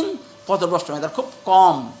কোনোদিন পথভ্রষ্ট নয়, তারা খুব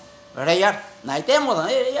কম রেয়ার নাইতে মনে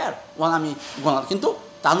রেয়ার ওয়ান আমি গণাত কিন্তু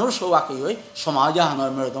তানুর সৌয়াকে ওই সমাজে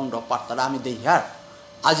হানোর মেরুদণ্ড পারতারা আমি দেখি। আর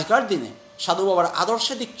আজকার দিনে সাধু বাবার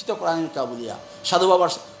আদর্শে দীক্ষিত করানিকা বলিয়া সাধু বাবার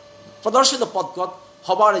প্রদর্শিত পথগত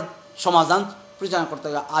হবার সমাধান পরিচালনা করতে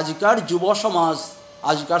গেলে আজকার যুব সমাজ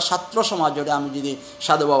আজকার ছাত্র সমাজ যদি আমি যদি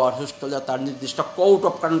সাধু বাবার হোস্টেলে তার নির্দিষ্ট কোড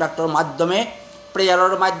অফ কন্ডাক্টর মাধ্যমে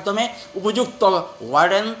প্রেয়ারের মাধ্যমে উপযুক্ত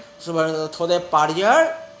ওয়ার্ডেন থোদে পারিয়ার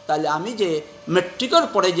তাহলে আমি যে মেট্রিকের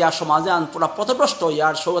পরে যা সমাজে আন পুরা পথভ্রষ্ট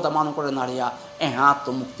ইয়ার সৌতা মান করে নারিয়া এহা তো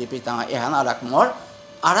মুক্তি পেতাম এহান আর এক মোর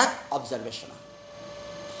আর এক অবজারভেশন।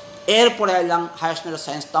 এরপরে আইলাম হায়ার সেকেন্ডারি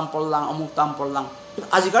সায়েন্স তাম পড়লাম অমুক তাম পড়লাম কিন্তু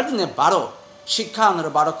আজকাল দিনে 12 শিক্ষা আনের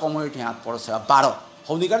 12 কমিউনিটি হাত পড়েছে 12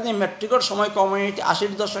 হৌদিকার দিনে মেট্রিকের সময় কমিউনিটি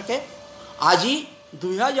 80 দশকে আজি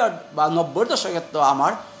 2000 বা 90 দশকে তো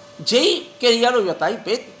আমার যেই কেরিয়ার হইবে তাই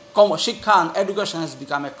পেট শিক্ষা education has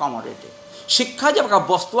become a commodity. শিক্ষা যে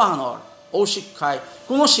বস্তু আনর ও শিক্ষায়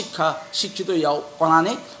কোনো শিক্ষা শিক্ষিত ইয়াও করা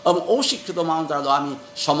নেই এবং অশিক্ষিত মানুষ দ্বারা আমি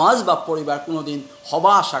সমাজ বা পরিবার কোনোদিন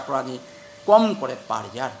হবা আশা করানি কম করে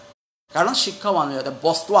পারি। আর কারণ শিক্ষা মানুষ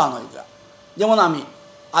বস্তু আনয়গা যেমন আমি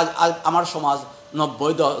আজ আজ আমার সমাজ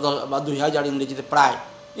 90 বা 2000 ইংরেজিতে প্রায়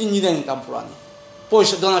ইঞ্জিনিয়ারিং কাম পুরানি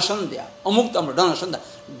পয়সা ডোনেশন দেয়া অমুক আমরা ডোনেশন দেয়া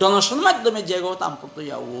ডোনেশন মাধ্যমে যেগুলো তাম করতে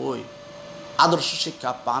যা ওই আদর্শ শিক্ষা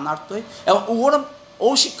পান আর তৈ এবং ওর ও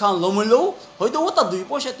শিক্ষা লমিলেও হয়তো ও তার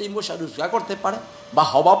 2 পয়সা 3 পয়সা রোজগার করতে পারে বা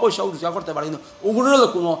হবা পয়সাও রোজগার করতে পারে কিন্তু ওগুলোর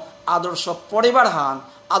কোনো আদর্শ পরিবার হান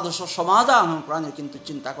আদর্শ সমাজ আহরণ করানো কিন্তু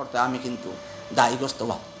চিন্তা করতে আমি কিন্তু দায়ীগ্রস্ত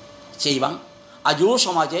ভাব সেই বাং আজও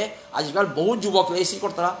সমাজে আজকাল বহু যুবক লেসি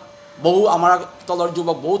করতারা বহু আমার তলর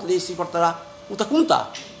যুবক বহুত লেসি করতারা ওটা কোনটা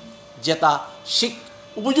যেটা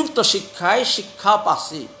উপযুক্ত শিক্ষায় শিক্ষা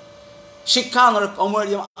পাচ্ছি শিক্ষা আমার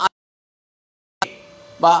কমিউনিটি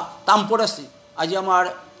বা তাম পড়েছি আজি আমার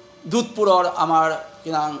দুধপুরর আমার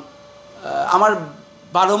কিনা আমার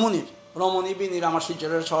 12 মনির রমণী বিনির আমার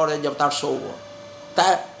শিলচরের শহরে যে তার সৌব তা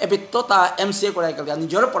এবার তো তা MCA করে গেল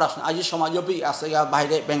নিজেরও পড়াশোনা আজি সমাজও আছে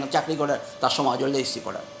বাইরে চাকরি করে তার সমাজও লেসি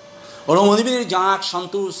করে রমণী বিনির জাঁক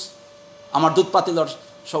সন্তোষ আমার দুধ পাতিলর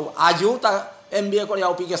সব আজও তা MBA করে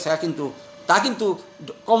অপি গেছে কিন্তু তা কিন্তু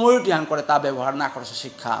কমিউনিটি হান করে তা ব্যবহার না করেছে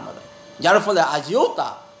শিক্ষা আনলে যার ফলে আজিও তা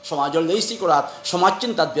সমাজের লেসি করার সমাজ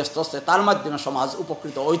চিন্তার ব্যস্ত আছে তার মাধ্যমে সমাজ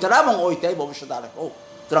উপকৃত ওইটারা এবং ওইটাই ভবিষ্যতে আর হোক।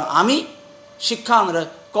 সুতরাং আমি শিক্ষা আনলে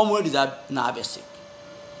কমিউনিটি না বেসিক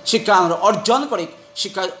শিক্ষা আনলে অর্জন করে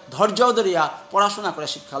শিক্ষা ধৈর্য ধরিয়া পড়াশোনা করে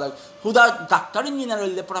শিক্ষা লাগে হুদা ডাক্তার ইঞ্জিনিয়ার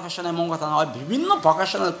হইলে প্রফেশনে এমন কথা না হয় বিভিন্ন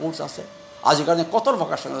ভোকেশনাল কোর্স আছে আজকাল কত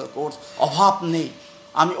ভোকেশনাল কোর্স অভাব নেই।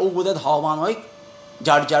 আমি ওগুদের ধাওয়ান হই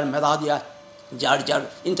যার যার মেধা দিয়া যার যার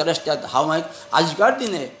ইন্টারেস্টেড ধাওয়ান আজকার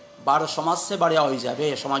দিনে 12 সমাজ সে বাড়িয়া হয়ে যাবে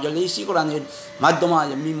সমাজের লেসি করানোর মাধ্যমে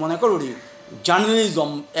আমি মনে করি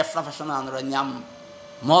জার্নালিজম এ প্রফেশনাল আমরা নিয়ম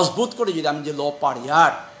মজবুত করে যদি আমি যে ল পারি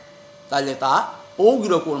আর তাহলে তা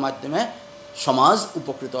ওগুলোর মাধ্যমে সমাজ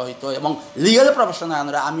উপকৃত হইতো এবং লিগাল প্রফেশনাল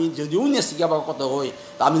আমরা আমি যদিও নিয়ে শিক্ষা কত হই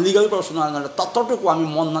তা আমি লিগাল প্রফেশনাল ততটুকু আমি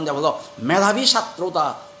মন না যাব মেধাবী ছাত্রতা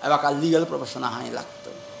এবার লিগাল প্রফেশনাল হাই লাগতো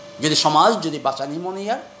যদি সমাজ যদি বাঁচানি মনে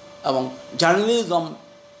আর এবং জার্নালিজম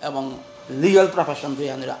এবং লিগাল প্রফেশন দুই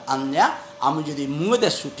আনিয়া আমি যদি মুয়েতে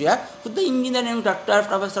ছুটিয়া শুধু ইঞ্জিনিয়ারিং ডাক্তার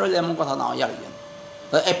প্রফেসর হলে এমন কথা না হয় আর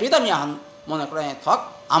এপিতে আমি আন মনে করেন থাক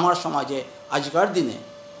আমার সমাজে আজকার দিনে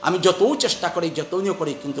আমি যতও চেষ্টা করি যতও নিয়ে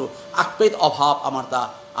করি কিন্তু আকপেদ অভাব আমার তা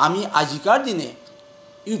আমি আজকার দিনে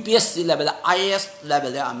UPSC লেভেলে IAS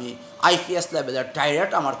লেভেলে আমি IPS লেভেলে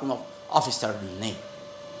ডাইরেক্ট আমার কোনো অফিসার নেই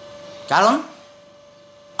কারণ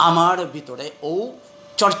আমার ভিতরে ও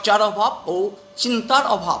চর্চার অভাব ও চিন্তার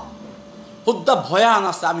অভাব হুদ্দা ভয়ান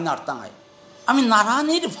আছে আমি নারতাঙাই আমি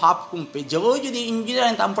নারায়ণের ভাব কমপে যেও যদি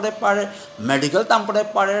ইঞ্জিনিয়ারিং তারপরে পারে মেডিকেল তারপরে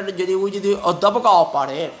পারে যদি ওই যদি অধ্যাপক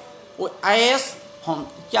পারে ওই IAS হন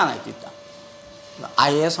কেন তুইটা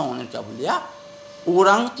IAS হনের কে বলিয়া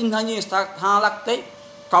ওরাং চিন্তা জিনিস থাকা লাগতে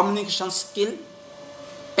কমিউনিকেশন স্কিল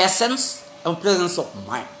পেশেন্স এবং প্রেজেন্স অফ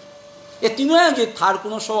মাইন্ড এ তিনই যে থার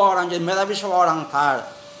কোনো সবারাং যে মেধাবী সবারাং থার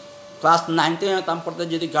ক্লাস 9 10 তারপরে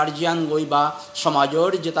যদি গার্জিয়ান গই বা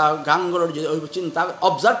সমাজের যেটা গাঙ্গর যে ওই চিন্তা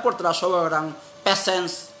অবজার্ভ করতে সবারাং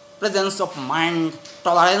patience presence of mind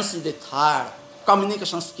tolerance যদি থার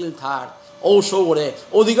কমিউনিকেশন স্কিল থার ও সবরে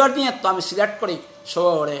অধিকার নিয়ে তো আমি সিলেক্ট করি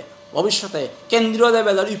সবরে ভবিষ্যতে কেন্দ্রীয়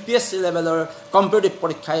লেভেলের ইউপিএসসি লেভেলের কম্পিটিটিভ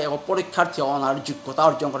পরীক্ষায় পরীক্ষার্থী অনার যোগ্যতা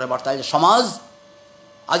অর্জন করে বার্তায় যে সমাজ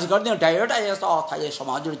আজকের দিনে ডাইরেক্ট আইএস অথায়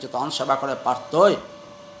সমাজের চেতন সেবা করে পারতই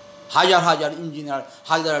হাজার হাজার ইঞ্জিনিয়ার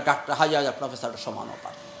হাজার ডাক্তার হাজার হাজার প্রফেসর সমানও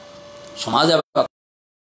পারে সমাজে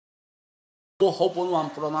হৌপনুয়াম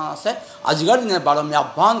প্রমাণ আছে আজকের দিনে বারমি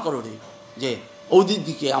আহ্বান করি যে ওদিক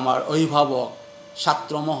দিকে আমার অভিভাবক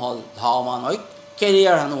ছাত্রমহল ধাবমান হয়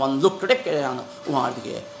কেরিয়ার আনো ওয়ান লুক্রেটিভ কেরিয়ার আনো উহার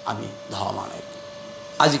দিকে আমি ধাবমান হয়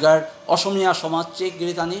আজকের অসমীয়া সমাজ চেক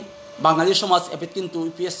গিরিতানি বাঙালি সমাজ এবার কিন্তু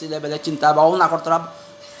ইউপিএসসি লেভেলে চিন্তা ভাবনা করতারা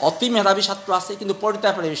অতি মেধাবী ছাত্র আছে কিন্তু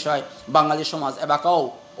পরিতাপের বিষয় বাঙালি সমাজ এবাকাও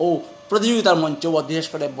ও প্রতিযোগিতার মঞ্চ বিশেষ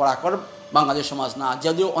করে বরাকর বাঙালি সমাজ না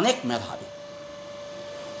যদিও অনেক মেধাবী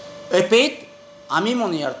এপেট আমি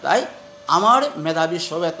মনে আর তাই আমার মেধাবী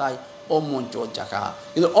সবে তাই ও মঞ্চ জায়গা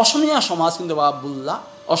কিন্তু অসমীয়া সমাজ কিন্তু বা বুল্লা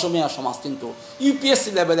অসমীয়া সমাজ কিন্তু ইউপিএসসি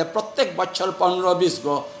লেভেলে প্রত্যেক বছর 15-20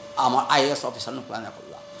 গো আমার আইএস অফিসার প্ল্যান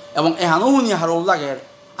করলাম এবং এহানো শুনি হারও লাগে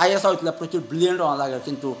আইএস হইলে প্রচুর ব্রিলিয়েন্ট লাগে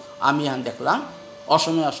কিন্তু আমি এখন দেখলাম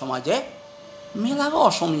অসমীয়া সমাজে মেলাগো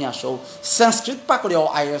অসমীয়া সৌ সংস্কৃত পাকড়েও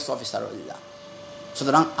আইএস অফিসার হইলা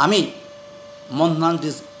সুতরাং আমি মন্নান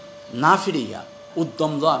দিস না ফিরিয়া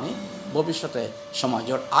উদ্যম লো আমি ভবিষ্যতে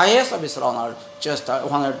সমাজের আইএস অফিসার হওয়ার চেষ্টা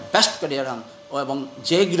ওখানে বেস্ট ক্যারিয়ার হন এবং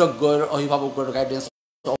যে গৃহজ্ঞর অভিভাবকের গাইডেন্স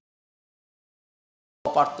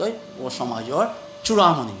পারতই ও সমাজের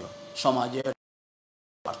চূড়ামণীয় সমাজের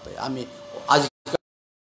পারতই আমি আজ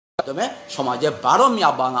সমাজে 12 মি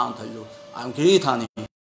আহ্বান ধরল আমি গৃহীথানি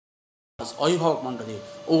অভিভাবক মণ্ডলী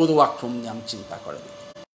ওয়াক্রম নিয়ে আমি চিন্তা করে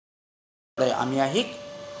দিই আমি আহিক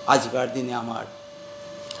আজকের দিনে আমার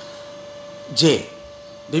যে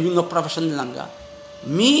বিভিন্ন প্রফেশন লাঙ্গা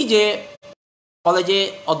মি যে কলেজে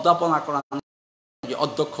অধ্যাপনা করা যে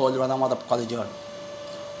অধ্যক্ষ মাধব কলেজের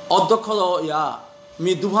অধ্যক্ষ ইয়া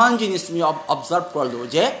মি দুহান জিনিস মি অবজার্ভ করলো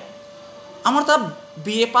যে আমার তা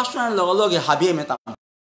বিএ পাস করার লগে লগে হাবি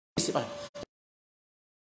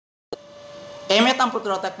এম এ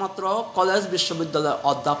তাম্পরত একমাত্র কলেজ বিশ্ববিদ্যালয়ের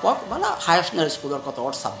অধ্যাপক মানে হায়ার সেকেন্ডারি স্কুলের কত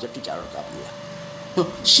সাবজেক্ট টিচারের কাবলিয়া তো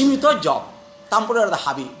সীমিত জব তাম্পরের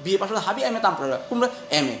হাবি বিএ পাস হাবি এম এ তাম্পরের কুমড়ে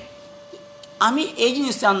এম এ আমি এই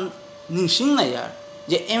জিনিসটা নিশ্চিং নাই আর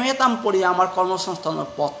যে এম এ তাম্পরে আমার কর্মসংস্থানের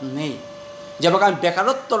পথ নেই যেভাবে আমি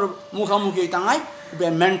বেকারত্বর মুখোমুখি টাঙাই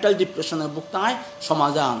মেন্টাল ডিপ্রেশনের বুক টাঙাই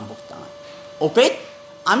সমাজে আন বুক টাঙাই ওপেট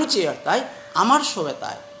আমি চেয়ার তাই আমার সবে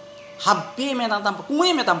তাই হাব্বি মেতাম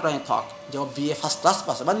কুঁয়ে মেতাম প্রায় থক যে বিএ ফার্স্ট ক্লাস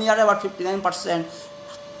পাশে বা নিয়ার এবার 59%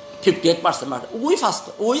 58% ওই ফার্স্ট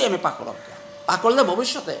ওই এম এ পাকড়লে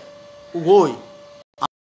ভবিষ্যতে ওই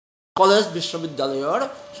কলেজ বিশ্ববিদ্যালয়ের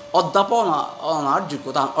অধ্যাপনার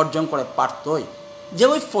যোগ্যতা অর্জন করে পারতই যে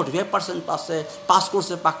ওই 45% পাশে পাস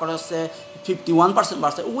করছে পাকড়ছে 51%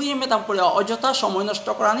 বাড়ছে ওই এম এ তাম করে অযথা সময় নষ্ট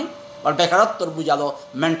করানি আর বেকারত্বর বুঝালো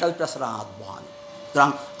মেন্টাল প্রেসার হাত বহানি সুতরাং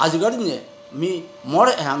আজকের দিনে মি মোর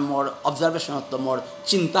এহান মোর অবজারভেশনত মোর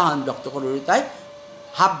চিন্তাহান ব্যক্ত করি তাই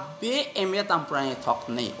হাব্বে এম এ তাম্পরায় থক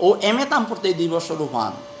নেই ও এম এ তাম্পরতে 2 বছর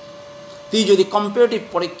হন তুই যদি কম্পিটিটিভ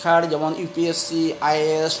পরীক্ষার যেমন UPSC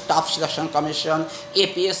IAS staff selection commission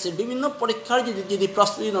APS-C বিভিন্ন পরীক্ষার যদি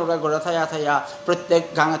প্রস্তুতি নড়া গড়ে থাইয়া প্রত্যেক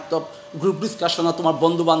গাঙের গ্রুপ ডিসকাশনে তোমার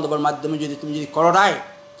বন্ধু বান্ধবের মাধ্যমে যদি তুমি করাই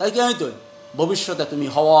তাহলে কি হয়তো ভবিষ্যতে তুমি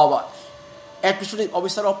হওয়া অ্যাডমিনিস্ট্রেটিভ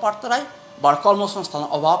অফিসার অপারতারাই বা কর্মসংস্থান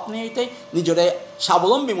অভাব নেই নিজেরে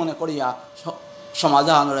স্বাবলম্বী মনে করিয়া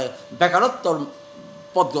সমাজে আনরে বেকারত্বর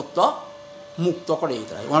পদগত মুক্ত করে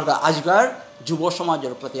দিতে ওনার আজকের যুব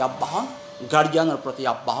সমাজের প্রতি আহ্বান গার্জিয়ানের প্রতি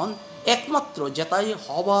আহ্বান একমাত্র যেটাই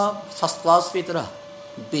হওয়া ফার্স্ট ক্লাস ভিতরে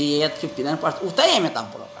বিএ 59% ওটাই এম এ দাম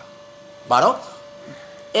পড়া বারো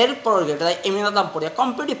এরপর এম এ দাম পড়িয়া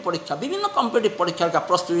কম্পিটিটিভ পরীক্ষা বিভিন্ন কম্পিটিটিভ পরীক্ষার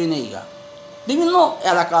প্রস্তুতি নেই গা বিভিন্ন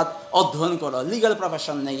এলাকাত অধ্যয়ন করা লিগাল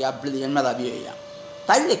প্রফেশন নেই গা ব্রিলিয়েন্ট মেধাবী হইয়া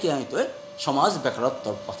তাইলে কি হয়তো সমাজ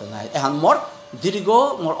বেকারত্বর পথে নাই এখন মোর দীর্ঘ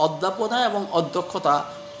মোর অধ্যাপনা এবং অধ্যক্ষতা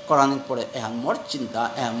করানোর পরে এখন মোর চিন্তা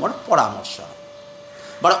এখন মোর পরামর্শ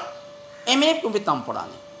বড় এম এ কবিতাম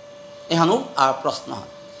পড়ানি এখানেও আর প্রশ্ন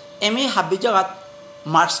হয় এম এ হাবি জায়গাত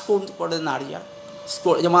মার্কস করে নারীয়া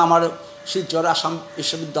স্কোর যেমন আমার শিলচর আসাম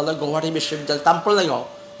বিশ্ববিদ্যালয় গৌহাটি বিশ্ববিদ্যালয় তাম্পর লাগেও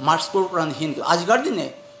মার্কস স্কোর করানি কিন্তু আজকের দিনে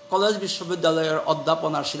কলেজ বিশ্ববিদ্যালয়ের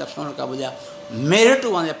অধ্যাপনার সিলেকশনের কাবুলিয়া মেরিট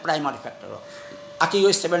মানে প্রাইমারি ফ্যাক্টর আকি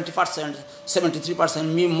ওই 70%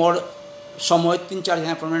 73% মি মোর সময় 3-4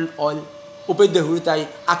 appointment oil উপাধ্য হুরিতাই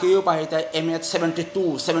Akio পাহিতাই MA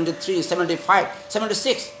 72, 73, 75,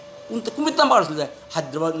 76 কুমিত number আসলে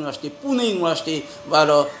হায়দ্রাবাদ ইউনিভার্সিটি পুনে ইউনিভার্সিটি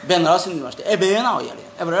বা বেনারস ইউনিভার্সিটি এবে না ইয়ারে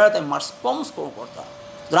এবারে তাই মার্কস কম স্কোর করতাম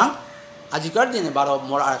সুতরাং আজিকার দিনে বারো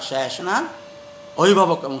মোর আর শেষ না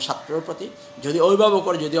অভিভাবক এবং ছাত্রের প্রতি যদি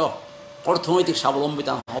অভিভাবকের যদিও অর্থনৈতিক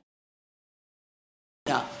স্বাবলম্বিতা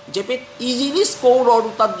যেপে ইজিলি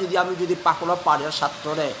স্কোর তার যদি আমি যদি পাকড়া পারি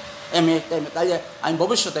ছাত্ররে MA তাইলে আমি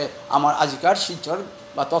ভবিষ্যতে আমার আজিকার শিলচর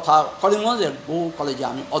বা তথা করিমগঞ্জের বহু কলেজে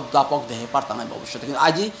আমি অধ্যাপক দেহে পারতাম আমি ভবিষ্যতে কিন্তু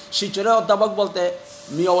আজি শিলচরের অধ্যাপক বলতে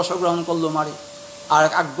মি অবসর গ্রহণ করলো মারি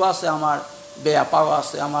আর আগ্রহ আছে আমার বেয়া পাওয়া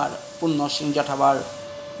আছে আমার পূর্ণ সিং জেঠাবার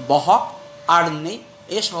বহক আর নেই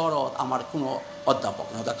এ শহরত আমার কোনো অধ্যাপক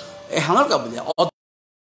নেই এহানোর কাবুলিয়া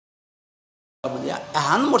বলিয়া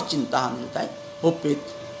এহান মোর চিন্তা হানি তাই হোপিত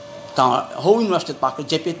হো ইউনিভার্সিটিত পাকে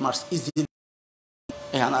জেপিত মার্কস ইজিলি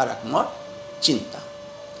এহান আর এক মোর চিন্তা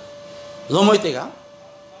লমৈতেগা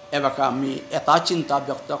এবাকা আমি এটা চিন্তা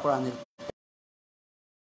ব্যক্ত করানির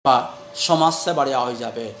বা সমাজ সেবারিয়া হয়ে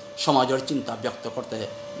যাবে সমাজের চিন্তা ব্যক্ত করতে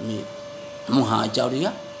আমি মুহা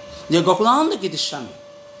যাওয়া যে গোকুলানন্দ কীর্তিস্বামী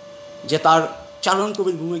যে তার চারণ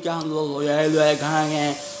কবির ভূমিকা লয়ে লয়ে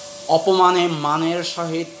ঘাঙে অপমানে মানের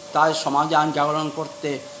সহিত তার সমাজে জাগরণ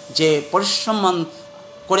করতে যে পরিশ্রম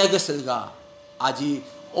করে গেছিল গা আজি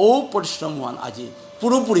ও পরিশ্রম আজি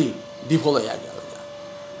পুরোপুরি বিফল হয়ে গেল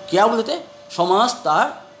কিয়া বলতে সমাজ তার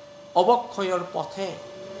অবক্ষয়ের পথে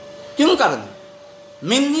কোন কারণে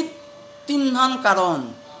মেনলি তিনধান কারণ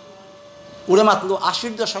উড়ে মাতলো 80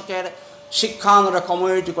 দশকের শিক্ষানরা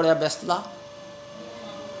কমিউনিটি করে বেসলা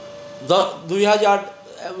 2000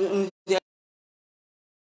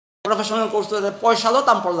 প্রফেশনাল কোর্স পয়সা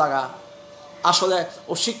দাম পড় লাগা আসলে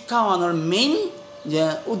ও শিক্ষাওয়ানোর মেইন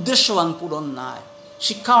যে উদ্দেশ্যবান পূরণ নাই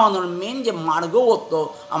শিক্ষাওয়ানোর মেইন যে মার্গবত্ত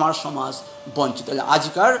আমার সমাজ বঞ্চিত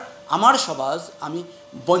আজকার আমার সমাজ আমি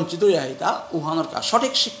বঞ্চিত রেহাইতা উহানোর কাজ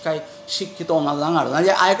সঠিক শিক্ষায় শিক্ষিত অনালাং আর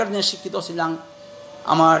যে আগেকার দিনে শিক্ষিত ছিলাম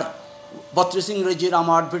আমার 32 ইংরেজির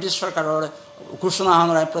আমার ব্রিটিশ সরকারের ঘোষণা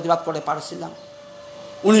আহানোর আমি প্রতিবাদ করে পারছিলাম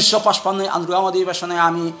 1955 আন্দোলন অধিবেশনে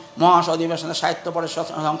আমি মহাস অধিবেশনে সাহিত্য পরিষদ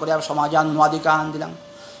করে সমাজে অনুবাদিকা আন দিলাম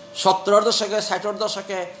 70 দশকে 60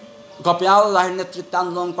 দশকে গোপিয়াল লাহির নেতৃত্বে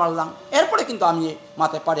আন্দোলন করলাম এরপরে কিন্তু আমি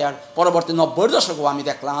মাতে পারি আর পরবর্তী 90 দশকেও আমি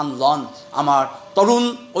দেখলাম আন্দোলন আমার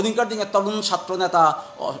তরুণ অধিকার দিনের তরুণ ছাত্র নেতা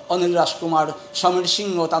অনিল রাজকুমার সমীর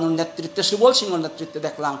সিংহ তানুর নেতৃত্বে সুবল সিংহর নেতৃত্বে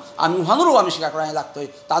দেখলাম আমি উহানুরও আমি স্বীকার করাই লাগতোই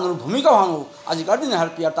তানুর ভূমিকা উহানু আজিকার দিনে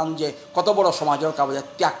হারপিয়ার তানু যে কত বড় সমাজের কাবলে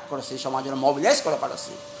ত্যাগ করেছে সমাজের মোবিলাইজ করে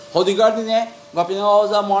পারেছি অধিকার দিনে গোপীনাথ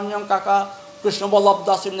ওঝা মর্নিয়ম কাকা কৃষ্ণবল্লভ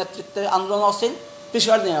দাসের নেতৃত্বে আন্দোলন আছিল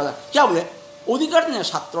পিছার দিনে কে বলে অধিকার দিনে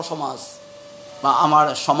ছাত্র সমাজ বা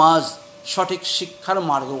আমার সমাজ সঠিক শিক্ষার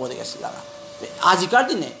মার্গ বলে গেছিল আজিকার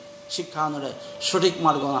দিনে শিক্ষা আনলে সঠিক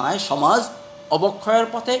মার্গ নাই সমাজ অবক্ষয়ের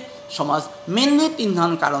পথে সমাজ মেনলি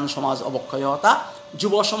তিনধান কারণ সমাজ অবক্ষয়তা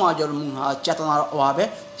যুব সমাজের মুহা চেতনার অভাবে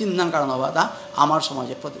তিনধান কারণ অভাবতা আমার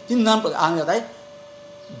সমাজের প্রতি তিনধান প্রতি আনন্দায়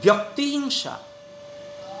ব্যক্তিহিংসা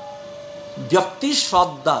ব্যক্তি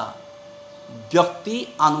শ্রদ্ধা ব্যক্তি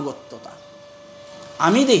আনুগত্যতা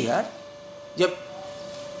আমি দেখি আর যে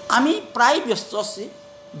আমি প্রায় ব্যস্ত আছি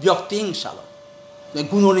ব্যক্তিহিংসা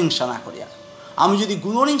গুণহিংসা না করিয়া আমি যদি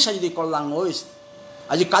গুণহিংসা যদি করলাম হইস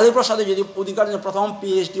আজি কালীপ্রসাদে যদি অধিকার দিনে প্রথম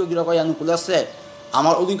PhD গিরকই অনুকূল আছে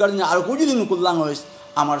আমার অধিকার দিনে আর কেউ যদি অনুকূলাং হইস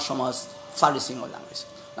আমার সমাজ ফ্লারিসিং হলাম হয়েছে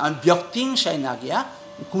আমি ব্যক্তিহিংসায় না গিয়া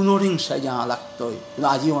গুণহিংসায় যাওয়া লাগতোই কিন্তু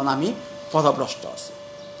আজীবন আমি পথভ্রষ্ট আছি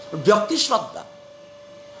ব্যক্তি শ্রদ্ধা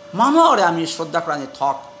মানুহরে আমি শ্রদ্ধা করানি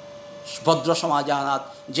থক ভদ্র সমাজে আনাত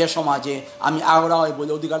যে সমাজে আমি আগরা হয়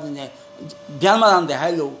বলে অধিকার দিনে জ্ঞানমান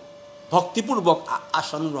দেখাইলেও ভক্তিপূর্বক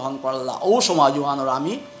আসন গ্রহণ করলা ও সমাজ আনোর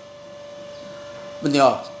আমি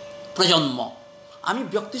প্রজন্ম আমি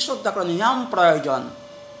ব্যক্তি শ্রদ্ধা করা নিয়ম প্রয়োজন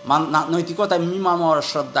নৈতিকতায় মানুষের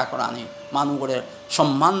শ্রদ্ধা করা নি মানুষরে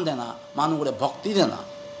সম্মান দেনা মানুষরে ভক্তি দেনা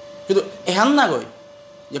কিন্তু এহেন না গই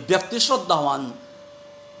যে ব্যক্তি শ্রদ্ধা হওয়ান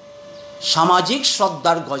সামাজিক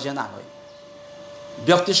শ্রদ্ধার গজে না গই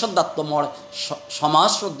ব্যক্তি শ্রদ্ধা তো মোর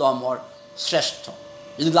সমাজ শ্রদ্ধা মোর শ্রেষ্ঠ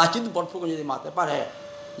যদি লাচিত বরফুকে যদি মাতে পারে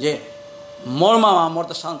যে মোর মামা মোর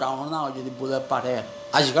তো ডাঙর না যদি বলে পারে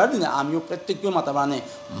আজকাল দিনে আমিও প্রত্যেককে মাতে মানে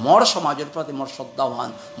মোর সমাজের প্রতি মোর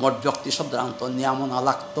শ্রদ্ধাবান মোর ব্যক্তি শ্রদ্ধান্ত নিয়ামনা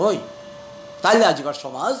লাগতই তাইলে আজকাল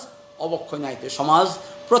সমাজ অবক্ষয় নাইতে সমাজ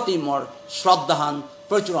প্রতি মোর শ্রদ্ধাহান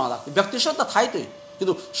প্রচুরনা লাগতো ব্যক্তি শ্রদ্ধা থাইতই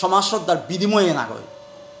কিন্তু সমাজ শ্রদ্ধার বিনিময়ে না গই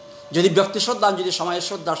যদি ব্যক্তি শ্রদ্ধা যদি সমাজের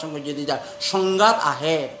শ্রদ্ধার সঙ্গে যদি যার সংঘাত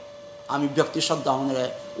আহে আমি ব্যক্তি শ্রদ্ধাহনের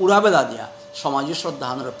উড়াবেলা দিয়া সমাজের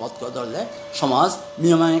শ্রদ্ধাহনের পথকে ধরলে সমাজ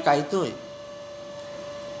নিয়মে কাইতই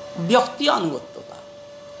ব্যক্তি আনুগত্যতা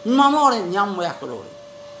মানুষের নিয়ম করে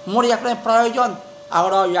মোর ইয়াকরা প্রয়োজন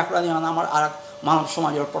আগরা ইয়াকরা নিহান আমার আর মানব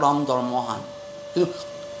সমাজের পরম ধর্মহান কিন্তু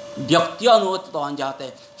ব্যক্তি অনুগত তখন যাতে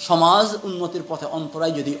সমাজ উন্নতির পথে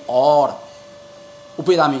অন্তরায় যদি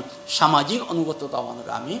উপের আমি সামাজিক অনুগত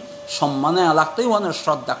তহনরে আমি সম্মানে লাগতেই ওনার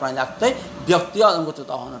শ্রদ্ধা করা লাগতে ব্যক্তি অনুগত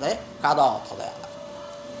তহনরে কাদা অথলে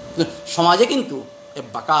সমাজে কিন্তু এ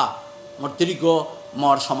বাঁকা মোর দীর্ঘ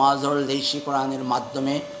মোর সমাজের লেশীকরণের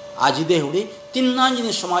মাধ্যমে আজি দেহুরি তিন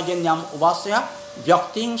জিনিস সমাজের নাম উপাসয়া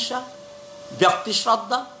ব্যক্তিহিংসা ব্যক্তি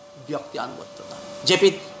শ্রদ্ধা ব্যক্তি আনুগত্যতা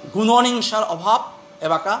যেপিত গুণহিংসার অভাব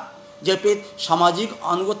এবাকা যেপিত সামাজিক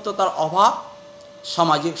আনুগত্যতার অভাব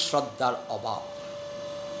সামাজিক শ্রদ্ধার অভাব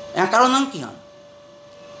এ কারণ কি হন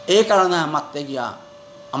এই কারণে মারতে গিয়া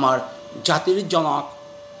আমার জাতির জনক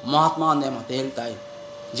মহাত্মা গান্ধী মতে তাই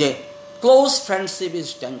যে ক্লোজ ফ্রেন্ডশিপ ইজ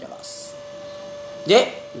ডেঞ্জারাস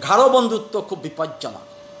যে গাঢ় বন্ধুত্ব খুব বিপজ্জনক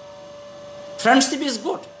ফ্রেন্ডশিপ ইজ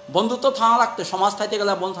গুড বন্ধুত্ব থাকা লাগতো সমাজ থাইতে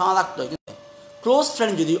গেলে বন্ধু থাকা লাগতো কিন্তু ক্লোজ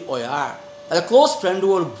ফ্রেন্ড যদি ওয়ার তাহলে ক্লোজ ফ্রেন্ড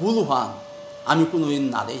ওর ভুল হন আমি কোনোদিন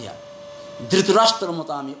না দেই যার ধৃতরাষ্ট্রের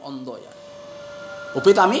মতো আমি অন্ধ যার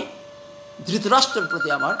ওপিত আমি ধৃতরাষ্ট্রের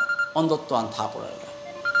প্রতি আমার অন্ধত্ব আন থা পড়ে যায়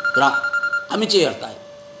আমি চেয়ে তাই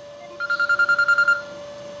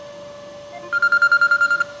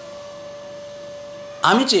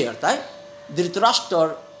আমি চেয়ে তাই ধৃতরাষ্ট্রর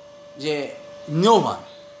যে নিয়মান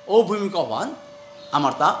ও ভূমিকাবান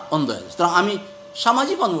আমার তা অন্ধ হয়ে যাচ্ছে সুতরাং আমি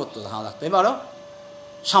সামাজিক অনুগত্য ধারণা রাখতে এবারও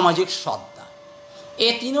সামাজিক শ্রদ্ধা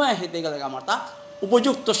এ তিনও হেঁটে গেলে আমার তা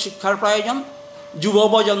উপযুক্ত শিক্ষার প্রয়োজন যুব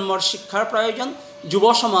প্রজন্মর শিক্ষার প্রয়োজন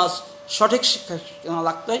যুব সমাজ সঠিক শিক্ষা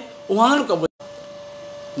লাগতে উহানের কবল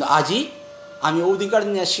আজি আমি অধিকার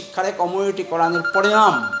নিয়ে শিক্ষারে কমিউনিটি করানোর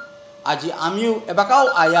পরিণাম আজি আমিও এবাকাও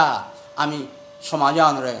আয়া আমি সমাজে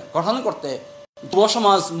আনরে গঠন করতে যুব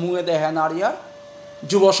সমাজ মুয়ে দেহে নারিয়ার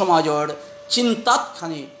যুব সমাজের চিন্তাত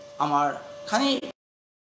খানি আমার খানি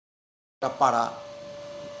পাড়া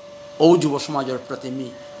ও যুব সমাজের প্রতি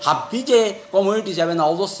মি হাব্বি যে কমিউনিটি যাবে না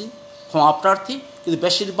অবশ্যই ক্ষমা প্রার্থী কিন্তু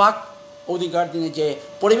বেশিরভাগ অধিকার দিনে যে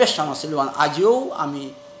পরিবেশ ছিল আজিও আমি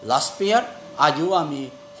লাস্ট পেয়ার আজিও আমি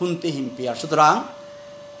শুনতে হিমপিয়ার সুতরাং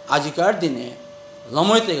আজিকার দিনে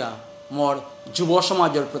লময়তেগা মোর যুব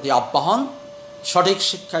সমাজের প্রতি আহ্বান সঠিক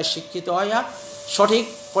শিক্ষায় শিক্ষিত হইয়া সঠিক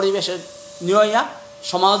পরিবেশে নিয়া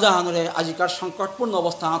সমাজ হানরে আজিকার সংকটপূর্ণ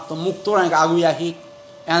অবস্থা মুক্ত আগুয়া হিক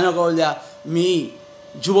এনগলিয়া মি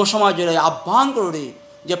যুব সমাজের আহ্বান করি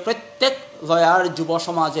যে প্রত্যেক লয়ার যুব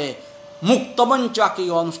সমাজে মুক্তমঞ্চ আঁকি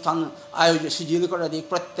অনুষ্ঠান আয়োজন সিজিল করে দিই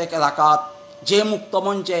প্রত্যেক এলাকাত যে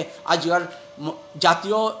মুক্তমঞ্চে আজিকার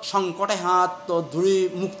জাতীয় সংকটে হাত তো দূরে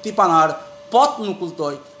মুক্তি পানার পথ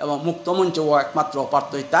মুকুলতই এবং মুক্তমঞ্চ ও একমাত্র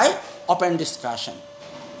পারতই তাই ওপেন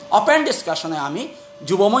ডিসকাশনে আমি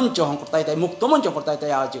যুবমঞ্চ করতাই তাই মুক্তমঞ্চ করতাই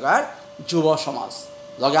তাই আজিকার যুব সমাজ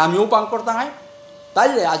লগে আমিও পান করতাম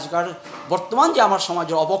তাইলে আজিকার বর্তমান যে আমার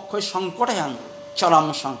সমাজের অবক্ষয় সংকটে হান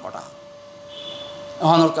চরম সংকট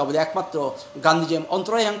হনর কাবলে একমাত্র গান্ধীজি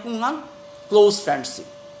অন্তরায় হান ক্লোজ ফ্রেন্ডশিপ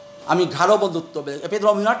আমি গাঢ় বন্ধুত্ব এপে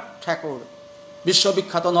রবীন্দ্রনাথ ঠাকুর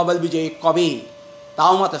বিশ্ববিখ্যাত নোবেল বিজয়ী কবি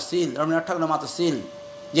তাও মাতেছিল রবীন্দ্রনাথ ঠাকুরের মাতেছিল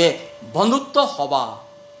যে বন্ধুত্ব হবা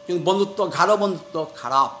কিন্তু বন্ধুত্ব গাঢ় বন্ধুত্ব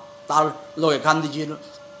খারাপ তার লগে গান্ধীজির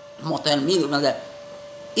মতের মিল মানে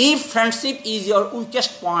if friendship is your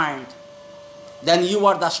weakest point then you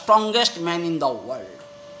are the strongest man in the world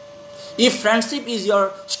if friendship is your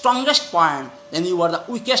strongest point then you are the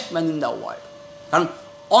weakest man in the world কারণ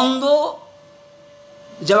অন্ধ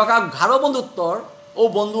যেবাকা গাঢ় বন্ধুত্বর ও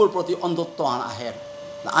বন্ধুর প্রতি অন্ধত্ব আহের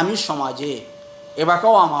আমি সমাজে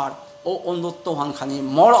এবাকাও আমার ও অন্ধত্ব খানি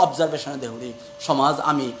মর অবজারভেশনে দেহুরি সমাজ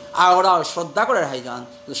আমি আগরা শ্রদ্ধা করে রাখাই যান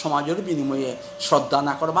সমাজের বিনিময়ে শ্রদ্ধা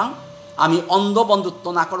না করবাং আমি অন্ধ বন্ধুত্ব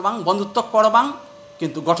না করবাং বন্ধুত্ব করবাং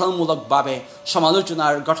কিন্তু গঠনমূলকভাবে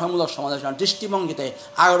গঠনমূলক সমালোচনার দৃষ্টিভঙ্গিতে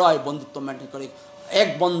আগরায় বন্ধুত্ব মেনটেন করি এক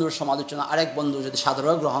বন্ধুর সমালোচনা আরেক বন্ধু যদি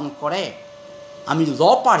সাধারণ গ্রহণ করে আমি ল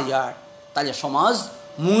পারিয়ার তাহলে সমাজ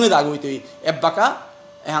মুঙে দাগুইতই এবাকা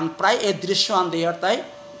এখন প্রায় এই দৃশ্য আনতে তাই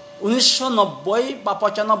 1990 বা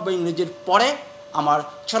 95 ইংরেজির পরে আমার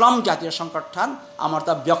চরম জাতীয় সংকটঠান আমার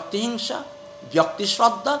তা ব্যক্তিহিংসা ব্যক্তি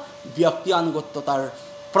শ্রদ্ধা ব্যক্তি আনুগত্যতার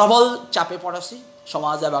প্রবল চাপে পড়েছি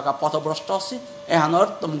সমাজ এবাকা পথভ্রষ্ট আছি এহানোর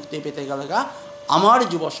তো মুক্তি পেতে গেলে আমার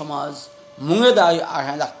যুব সমাজ মুঙে দায়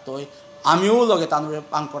আহে লাগতই আমিও লগে তানুরে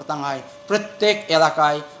পান করতাম হয় প্রত্যেক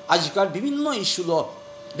এলাকায় আজকাল বিভিন্ন ইস্যুলো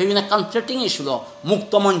বিভিন্ন কনফ্লিক্টিং ইস্যুলো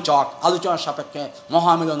মুক্ত মঞ্চ আলোচনার সাপেক্ষে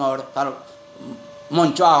মহামিলনের তার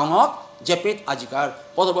মঞ্চ আহনক যেপিত আজিকার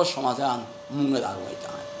পদবর সমাজে আন মুঙে দাঁড়াইতে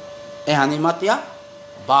হয় এহানি মাতিয়া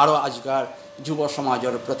 12 আজিকার যুব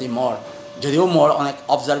সমাজের প্রতি মর যদিও মর অনেক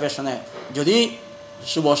অবজারভেশনে যদি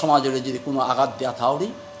যুব সমাজের যদি কোনো আঘাত দেওয়া থাউরি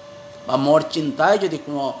বা মোর চিন্তায় যদি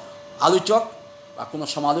কোনো আলোচক বা কোনো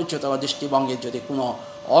সমালোচক বা দৃষ্টিভঙ্গির যদি কোনো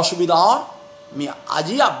অসুবিধা হয় আমি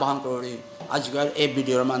আজই আহ্বান করি আজকের এই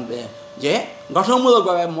ভিডিওর মাধ্যমে যে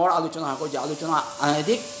গঠনমূলকভাবে মোর আলোচনা হোক যে আলোচনা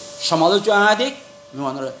আনাদিক সমালোচনা আনাদিক আমি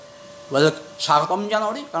মনে স্বাগতম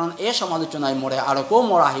জানারি কারণ এই সমালোচনায় মোরে আরও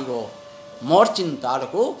মোর আহিব মোর চিন্তা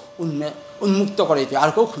আরও উন্মুক্ত করে দিতে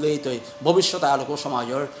আরও খুলে দিতে ভবিষ্যতে আরও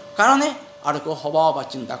সমাজের কারণে আরও হওয়া বা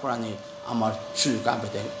চিন্তা করা নিয়ে আমার সুযোগ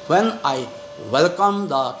পেতে when I welcome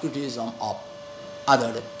the criticism of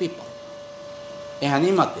other people এহানি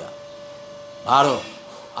মাতিয়া আরও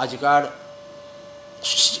আজকার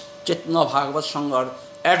চৈতন্য ভাগবত সংঘর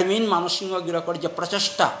অ্যাডমিন মানসিংহ গিরকর যে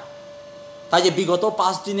প্রচেষ্টা তাই যে বিগত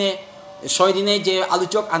 5 দিনে 6 দিনে যে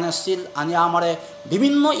আলোচক আনাছিল আনি আমার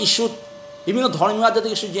বিভিন্ন ইস্যু বিভিন্ন ধর্মীয়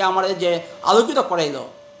আধ্যাত্মিক ইস্যু যে আমার যে আলোকিত করাইল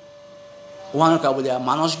ওহানকা বলিয়া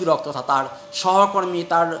মানস গিরক তথা তার সহকর্মী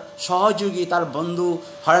তার সহযোগী তার বন্ধু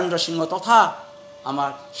হরেন্দ্র সিংহ তথা আমার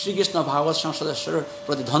শ্রীকৃষ্ণ ভাগবত সংঘ সদস্যের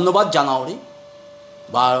প্রতি ধন্যবাদ জানাওরি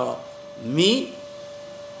বা মি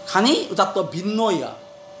খানি উদাত্ত ভিন্ন ইয়া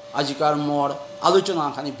আজিকার মোর আলোচনা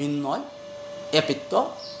খানি ভিন্ন এপিত্ত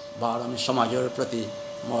বা আমি সমাজের প্রতি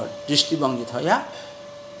মোর দৃষ্টিভঙ্গি হইয়া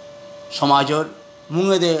সমাজের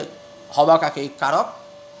মুঙেদে হবা কাকে কারক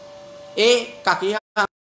এ কাকে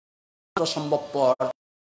সম্ভবপর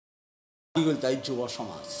যুব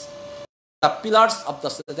সমাজ the pillars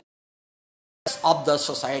of the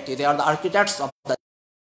society they are the architects of the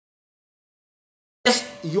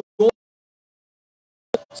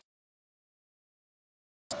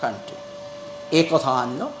country এই কথা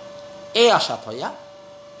আনলো এই আশা হইয়া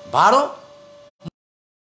ভারত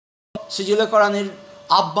সিজিলকরণের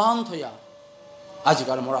আহ্বান হইয়া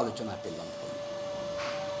আজকার মোর আলোচনা পেলাম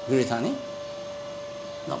গৃহীথানি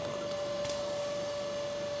নব